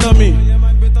máa ń gbé tán mi.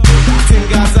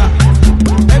 Tingaza,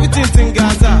 everything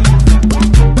Tingaza,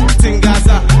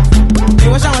 Tingaza,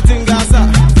 ìwọ ṣáwọn Tingaza,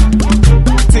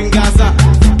 Tingaza,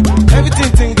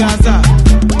 everything Tingaza,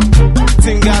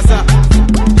 Tingaza,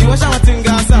 ìwọ ṣáwọn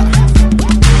Tingaza.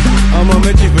 Ọmọ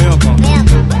méjì fẹ́yàn kan,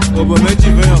 òbò méjì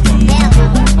fẹ́yàn kan,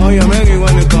 ọyàn mẹ́rin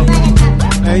wọn nìkan,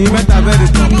 ẹ̀yin mẹ́ta bẹ́ẹ̀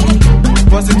nìkan.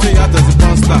 Pọ́sítì yàtọ̀ sí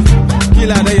pọ́nstà,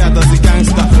 kílàdé yàtọ̀ sí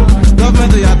gángstà,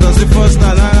 gọ́ọ̀mẹ̀ntì yàtọ̀ sí fọ́stà,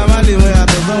 náírà má lè wọ́n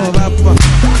yàtọ̀ sọ́wọ́n bá pọ̀.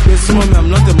 Gbé súnmọ́ mi, I'm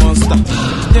not a monster.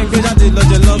 Jẹ́ gbé jáde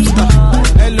lọ́jọ́ lobster.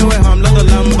 LOA, I'm not a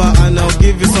lamba, and I'll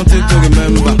give you something to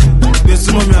remember. Gbé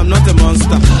súnmọ́ mi, I'm not a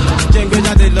monster. Jẹ́ gbé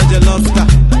jáde lọ́jọ́ lobster.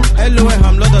 LOA,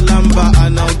 I'm not a lamba,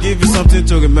 and I'll give you something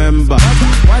to remember.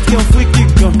 White girl free kick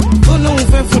gan, ó lóun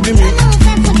fẹ́ fún bí mi.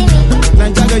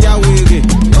 Nàìjíríà yà wèrè,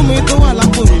 ó mi tó wà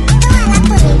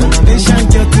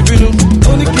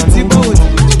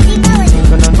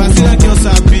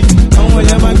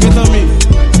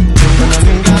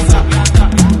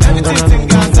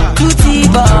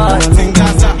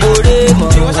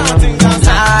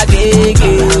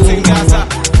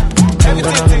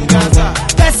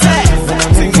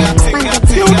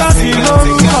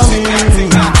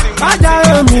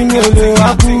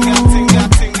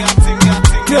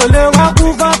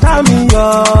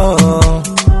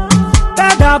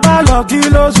party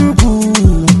lóṣùkù.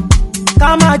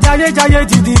 Ká máa jayé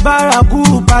títí bárakú.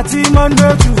 Party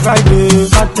Monday to Friday.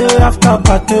 Party after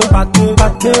party, party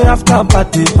after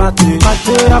party, party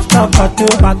after party,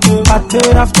 party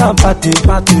after party,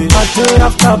 party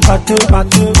after party,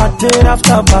 party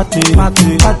after party,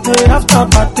 party after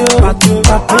party, party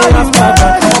after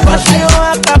party.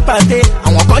 After party,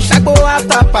 àwọn kan ṣàgbó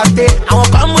after party, àwọn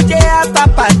kan mú jẹ after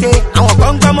party, àwọn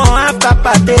kan gbọmọ after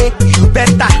party. You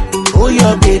better, oh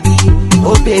your baby,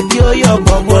 oh your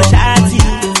gbọgbọ ṣáàtì,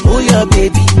 oh your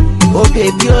baby,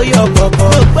 oh your gbọgbọ.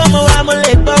 Mo gbọmọ wa mo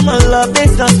lè gbọmọ lọ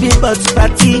based on people to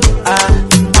party,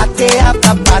 party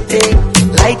after party,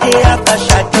 like day after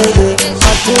Saturday.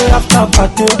 Party after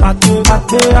party,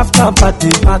 party after party,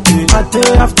 party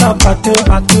after party,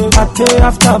 party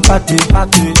after party,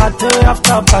 party after party, party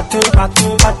after party, party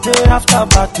after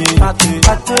party, party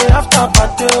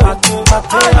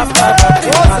after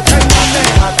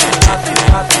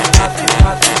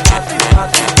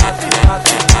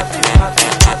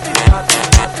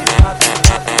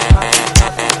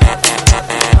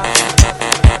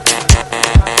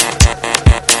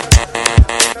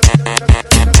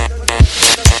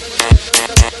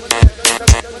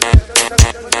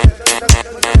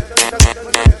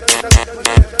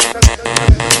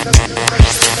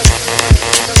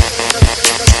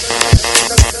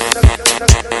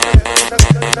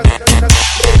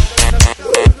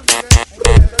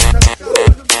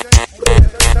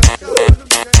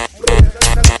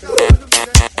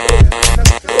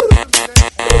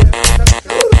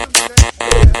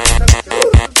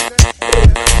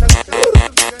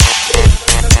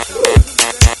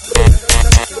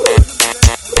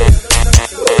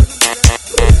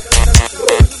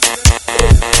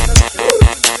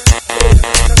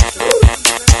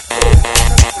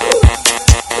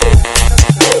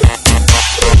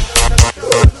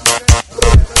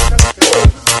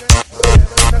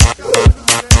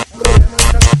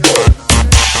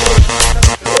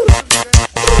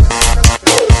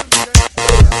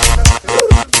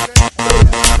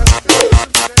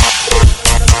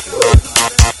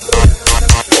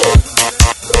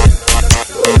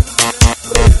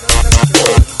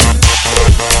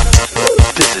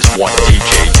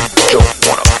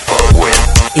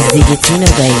Ziggy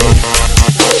baby.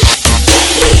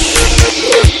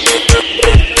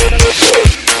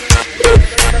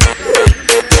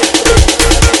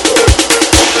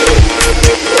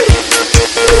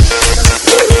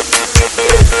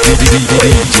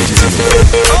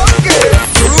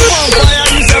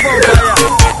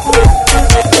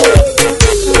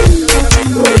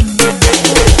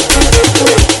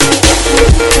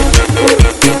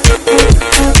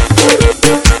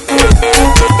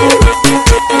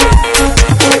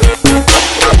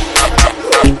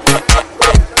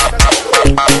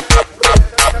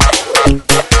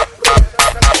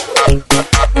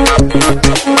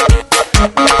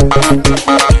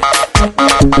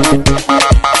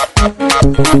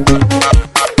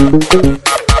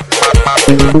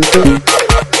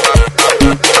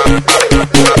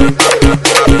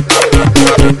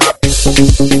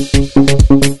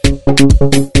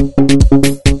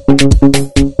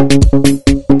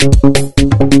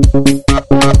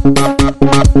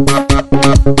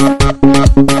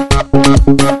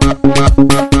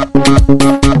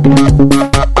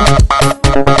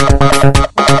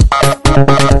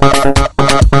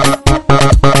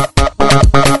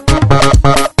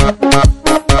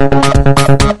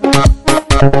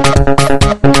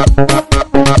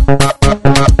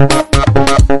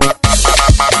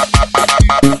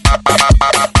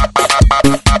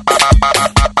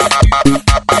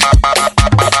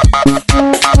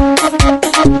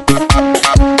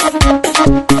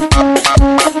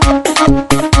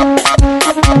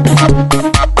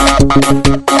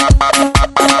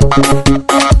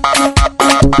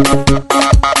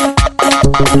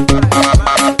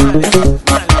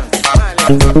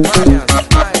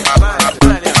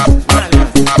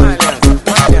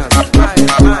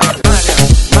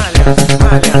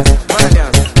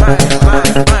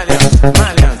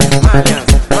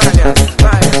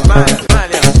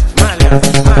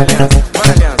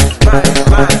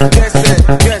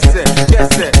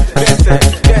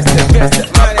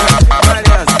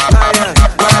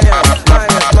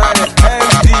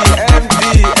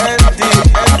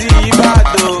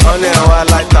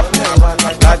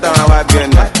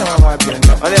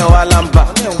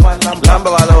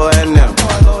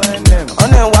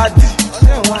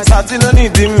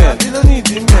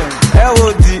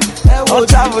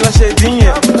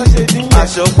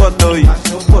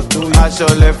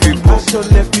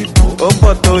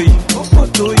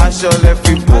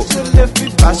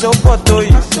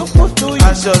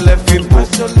 aṣọ lẹ fi bò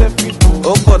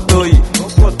ó pọ̀ tó yìí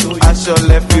aṣọ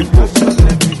lẹ fi bò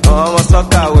ọmọ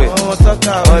sọ́kàwé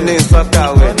wọ́n ní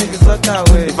sọ́kàwé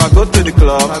if I go to the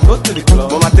club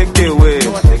mo ma take away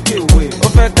ó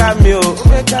fẹ́ ká mi o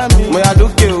mo yà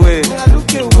lókè away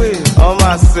ọmọ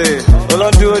àṣẹ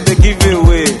olóńdúró dey give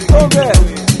away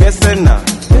gbẹ́sẹ̀ náà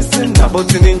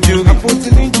àbótí ní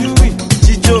júwì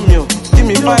jíjó mi o give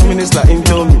me 5 minutes like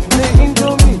indomie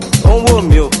ó ń wò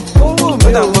mí o ó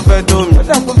dà kó fẹ́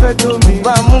dó mi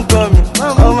bá a mú gan mi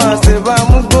ọmọ àṣẹ bá a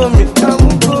mú gbó mi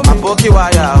àbókí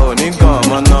wáyà ò ní gan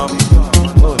ọmọ náà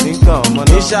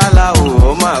ìṣàlá ó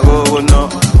máa rówó náà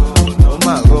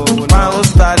pound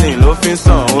sterling ló fi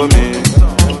sanwó mi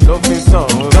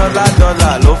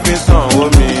dọ́là ló fi sanwó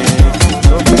mi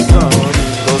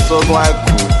kò sógun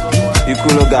àìkú ikú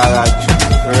ló gara jù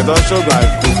èrè tó ṣògùn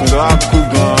àìkú fún tó wá kú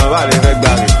gan-an bá lè fẹ́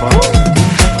gbà rè fún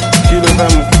kí ló fẹ́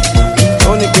mu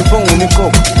ó ní kí fóun ní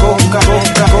kóńkà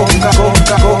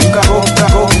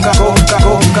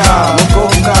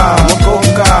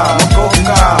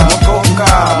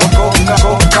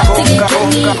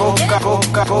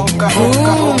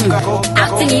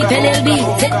Acting pelel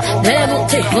beat,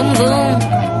 levante, boom boom.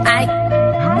 Ay,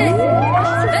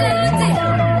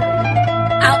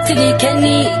 acting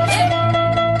Kenny,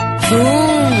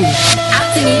 boom.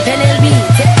 Acting pelel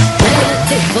beat,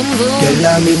 levante, boom boom. Girl,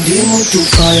 I'm in the mood to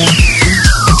fire.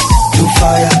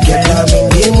 Girl, I'm in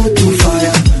the mood to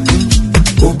fire.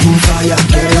 Open fire,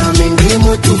 girl, I'm in the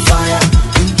mood to fire.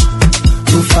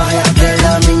 Girl,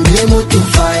 I'm in the mood to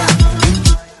fire.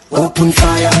 Open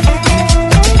fire.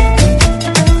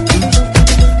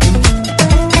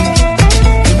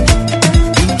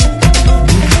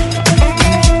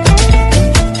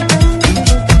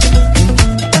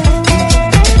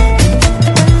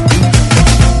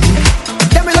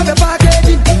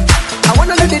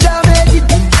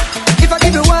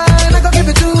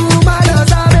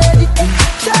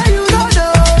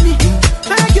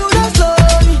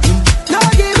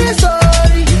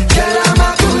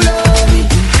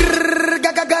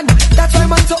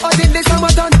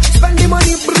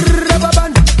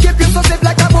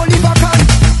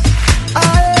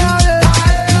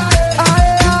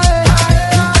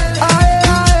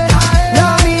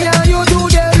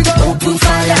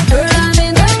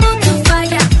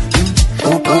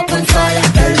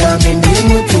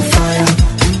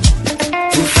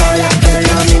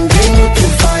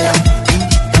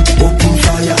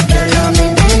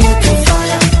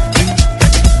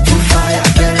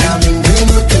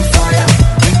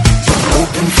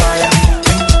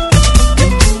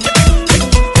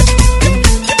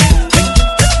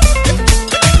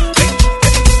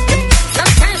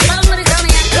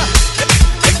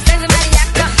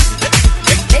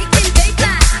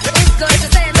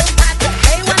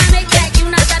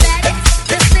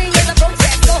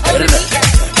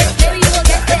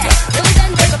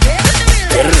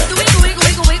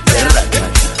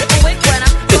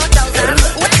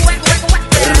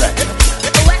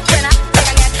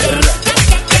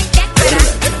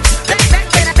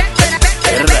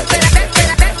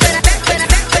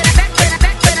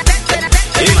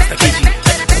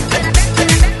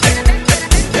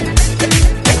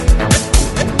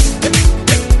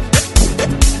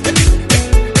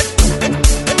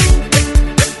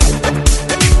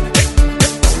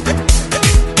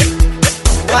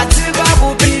 What's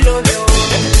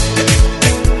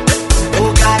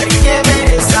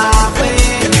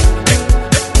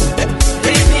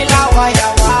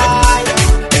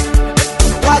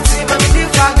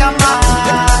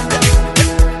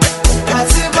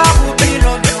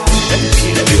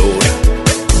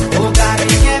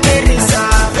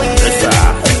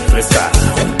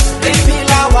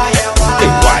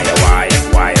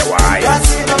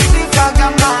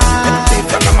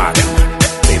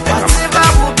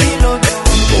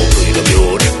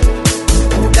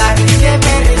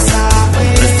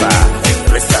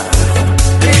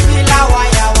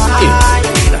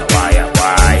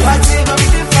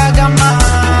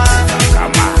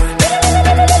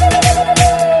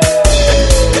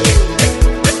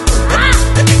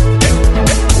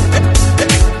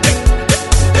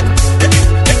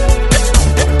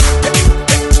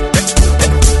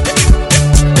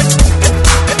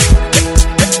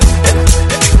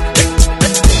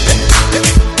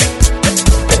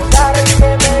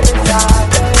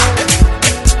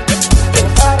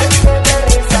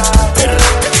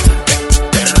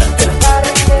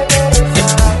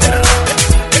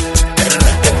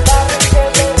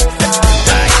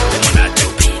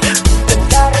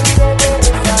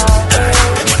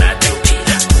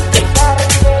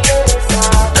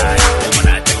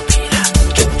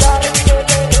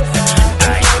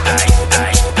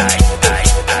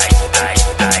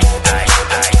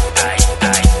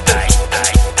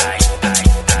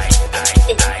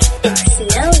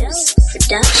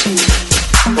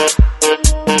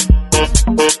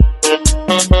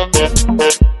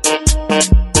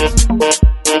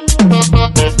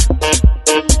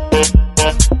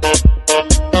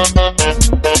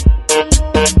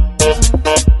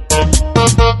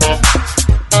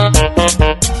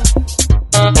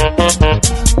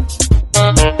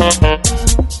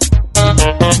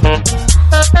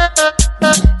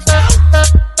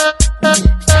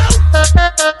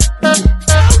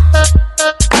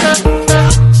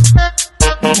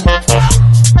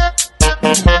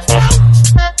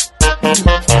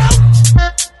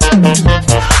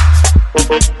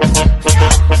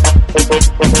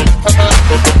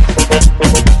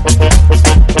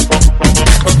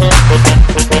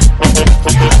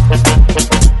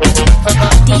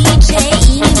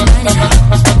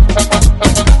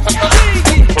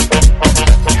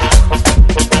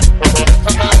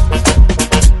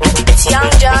It's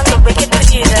Young John, the wicked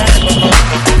producer.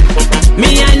 Me,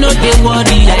 I know they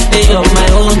worry, I stay on my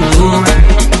own. Oh.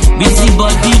 Busy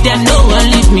body, them no one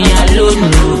leave me alone.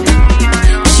 Oh.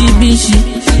 She be she,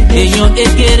 èèyàn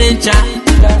ekerencha.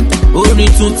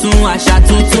 Orin tuntun, àṣà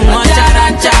tuntun, wọ́n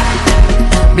characha.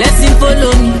 Blessing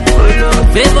follow me,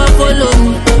 favor follow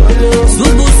me.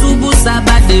 Subu subu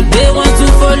sabade, they want to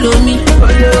follow me.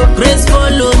 Grace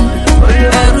follow me,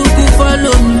 Eruku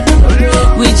follow me.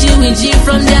 Wichi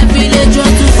from their village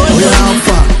want to follow me.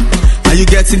 Alpha, are you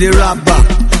getting the rap back?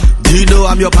 Do you know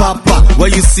I'm your papa?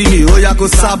 When you see me, oya go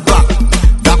saba.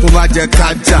 Dakuba je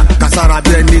kaja, kasara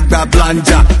be nigba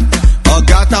blanja.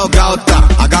 Ogata,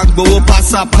 agagbowo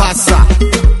pasa.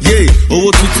 Yeah, owó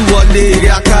tuntun wọlé èrè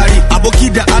akari.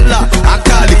 Abokida Allah,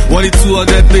 akali. Wọ́n ní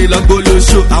 200 pay lọ́gbó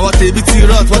lóṣù. Àwọn tèmi ti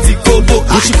rot, wọ́n ti kóbó.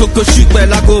 Oṣù kòkó ṣùgbẹ́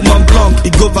lágbo Mont Blanc.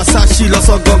 Ìgò Versace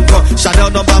lọ́sọ̀ gangan. Chanel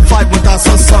No. 5 mo ta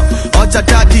sánsan. Ọjà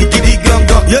dáàdì gidi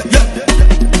gangan.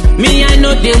 Me, I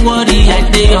know they worry, I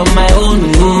stay on my own.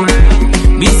 Oh.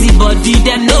 Busy body,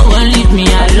 them no one leave me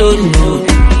alone. Oh.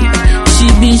 She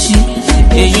be she,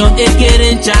 èèyàn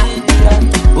ekerencha.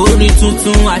 Orin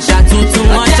tuntun, àṣà tuntun,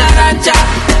 wọ́n characha.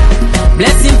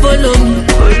 Blessing follow me,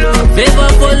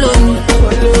 favor follow me.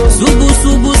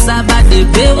 Subu sabade,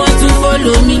 they want to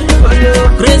follow me.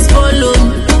 Grace follow me,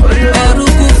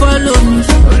 Eruku follow me.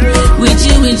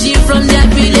 Wichi from their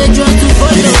village want to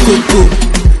follow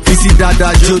me. Bisi dada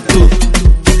joto,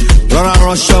 rọra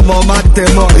ránṣọ ọmọ má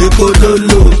tẹmọ epo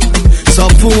lolo. Sọ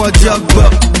fún wọn jọgbọ,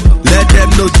 let them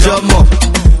know jọmọ.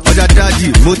 Ọjà dájì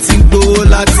mo ti ń gbowó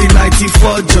láti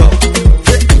 94 jọ.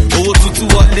 Owó tuntun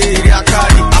wọlé èrè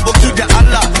akari. Abokida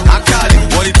Allah akali.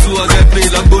 Wọ́n ní 200 pay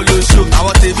lọ́gbó lóṣù.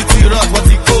 Àwọn tèmi ti rọ̀ wọ́n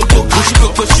ti kóbó. Oṣù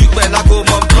kòkó ṣùgbẹ́ lágbo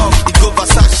Mont Blanc. Ìgò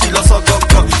Versace lọ́sọ̀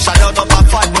gangan. Chanel No.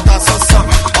 5 mo ta sánsan.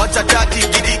 Ọjà dájì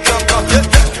gidi gangan.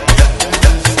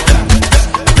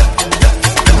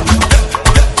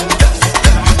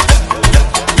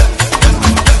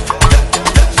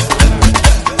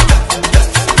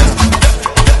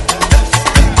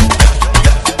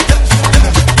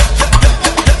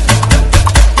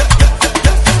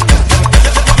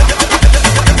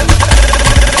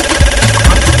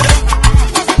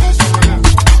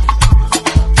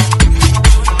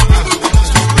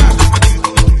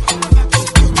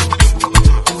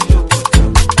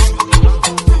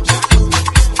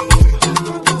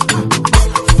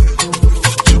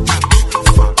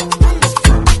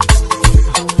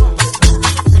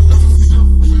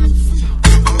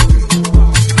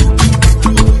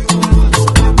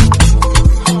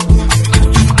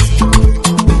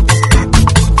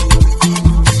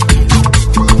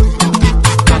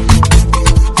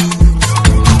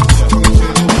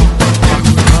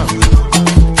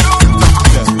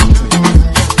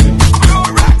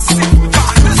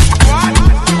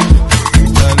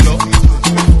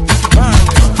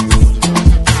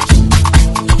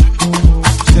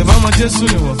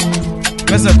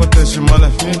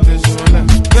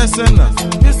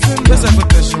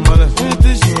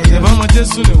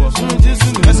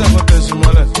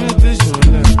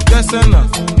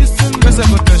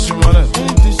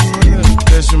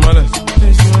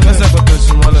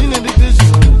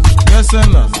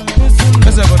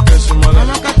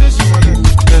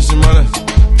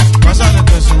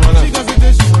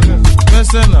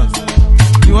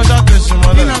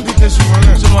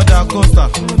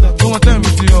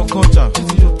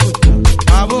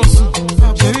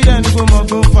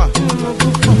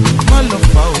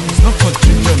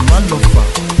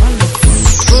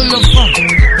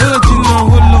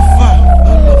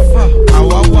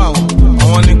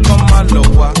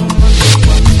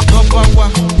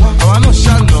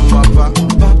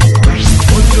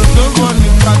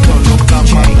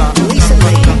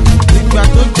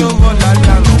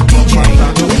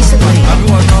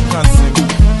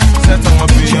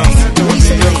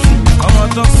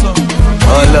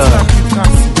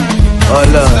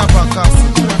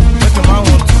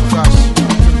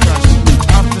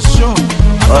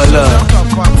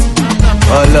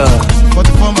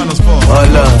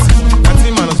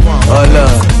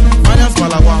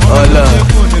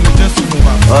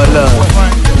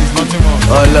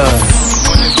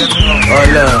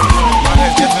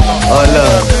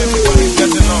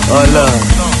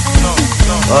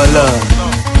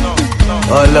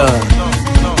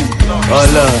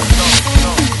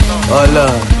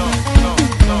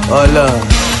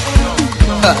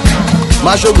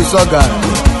 Mashogu Soga,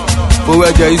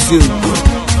 Foweja Isi,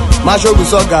 Mashogu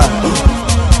Soga,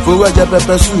 Foweja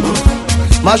Pepper Soup,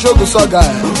 Mashogu Soga,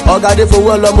 Ogade for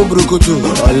well of Brukutu.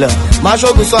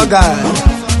 Mashogu Soga,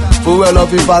 for well of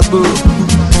Ifabu.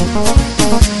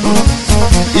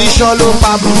 Isholo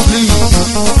pa Bruce Lee,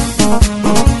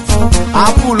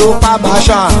 Apulo pa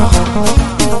Basha.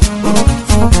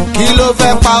 Kilo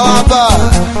fait power bar,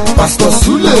 Pastor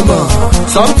Suleiman.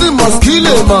 Something must kill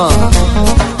him, man.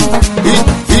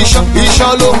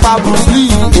 Isholo pa Bruce Lee,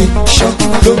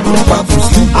 Isholo pa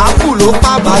Bruce Lee. Apulo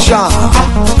pa Basha,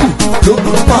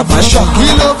 Apulo pa Basha.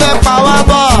 Kilo fait power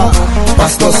bar,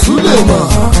 Pastor Suleiman.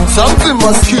 Something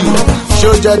must kill.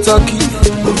 Show jet turkey,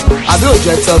 I do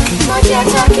jet turkey.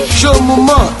 Show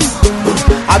mumot,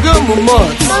 I do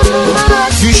mumot.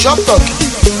 You shop turkey,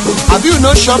 have you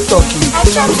no shop turkey?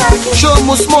 Show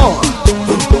mu small,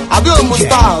 have you mu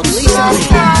stars?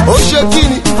 Oh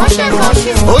shekini,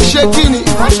 oh shekini,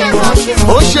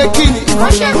 oh shekini,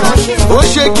 oh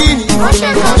shekini.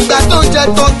 Ìgbà tó jẹ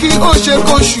turkey, ó ṣe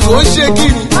kóṣù, ó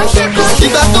ṣekini.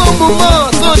 Ìgbà tó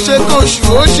mumot, ó ṣe kóṣù,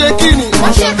 ó ṣekini.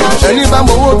 Ẹni bá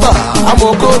mo wó gbà,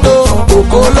 amokodo,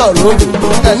 òkó lọ́rọ̀ òbò.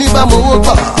 Ẹni bá mo wó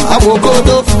gbà,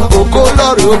 amokodo, òkó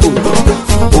lọ́rọ̀ òbò.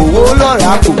 Owó lọ́rọ̀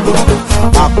àpò,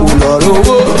 àpò lọ́rọ̀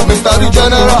owó. Mr. The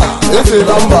General, efe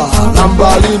lamba, lamba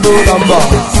lilo lamba.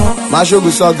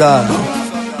 Mashogu Soga,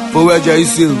 fowó ẹ̀jẹ̀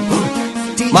isil.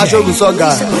 Mashogu Soga,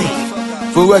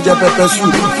 fowó ẹ̀jẹ̀ pepper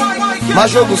soup.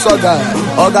 Mashogu Soga,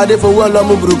 ọ̀gádé fowó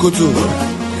ẹlọ́mú burúkutu.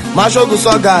 Mashogu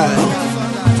Soga,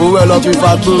 fowó ẹlọ́fi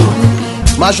fàgbó.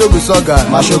 Mashogu Soga,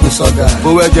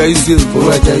 fowó ẹ̀jẹ̀ isil.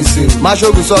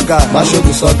 Mashogu Soga,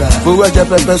 fowó ẹ̀jẹ̀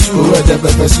pepper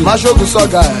soup. Mashogu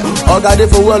Soga, ọ̀gádé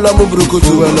fowó ẹlọ́mú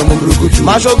burúkutu.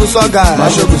 Mashogu Soga,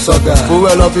 fowó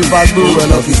ẹlọ́fi fàgbó.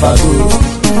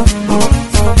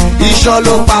 Iṣan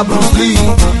ló pa Bruce Lee,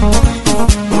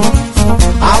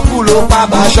 Apu ló pa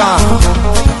Basha.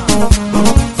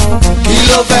 Kí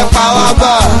ló fẹ́ pa wá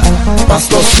bá?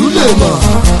 Pastor Suleiman,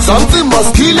 something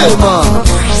must kill him, man.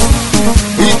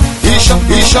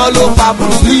 Iṣan ló pa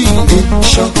Bruce Lee,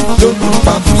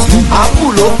 Apu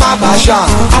ló pa Basha.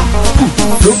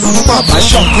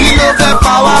 Kí ló fẹ́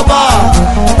pa wá bá?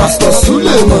 Pastor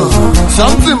Suleiman,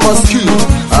 something must kill.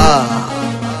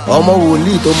 Ọmọ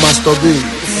wòlíì tó masturbate,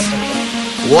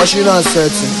 washing and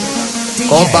setting,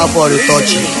 come back for the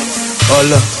touching.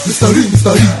 Ọlọ, Mr. Lee,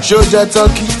 ṣé o jẹ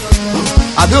turkey?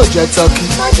 Àbí o jẹ turkey?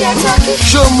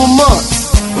 Ṣé o mu malt?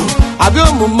 Àbí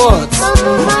o mu malt?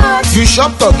 You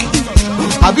shop turkey?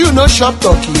 Àbí you no shop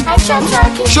turkey?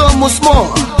 Ṣé o mu small?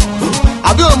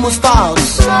 Àbí o mu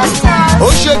stars? Ó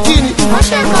ṣe kíni?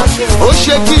 Ó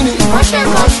ṣe kíni?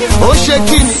 Ó ṣe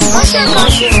kíni?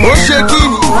 Ó ṣe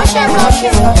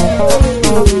kíni?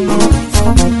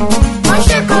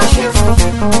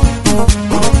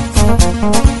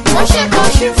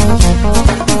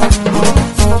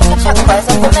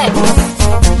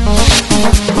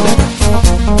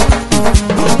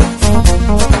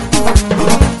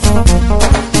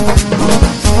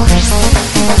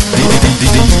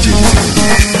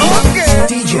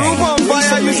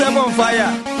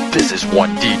 This is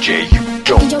one DJ you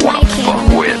don't wanna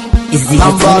fuck with.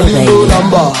 Lambalino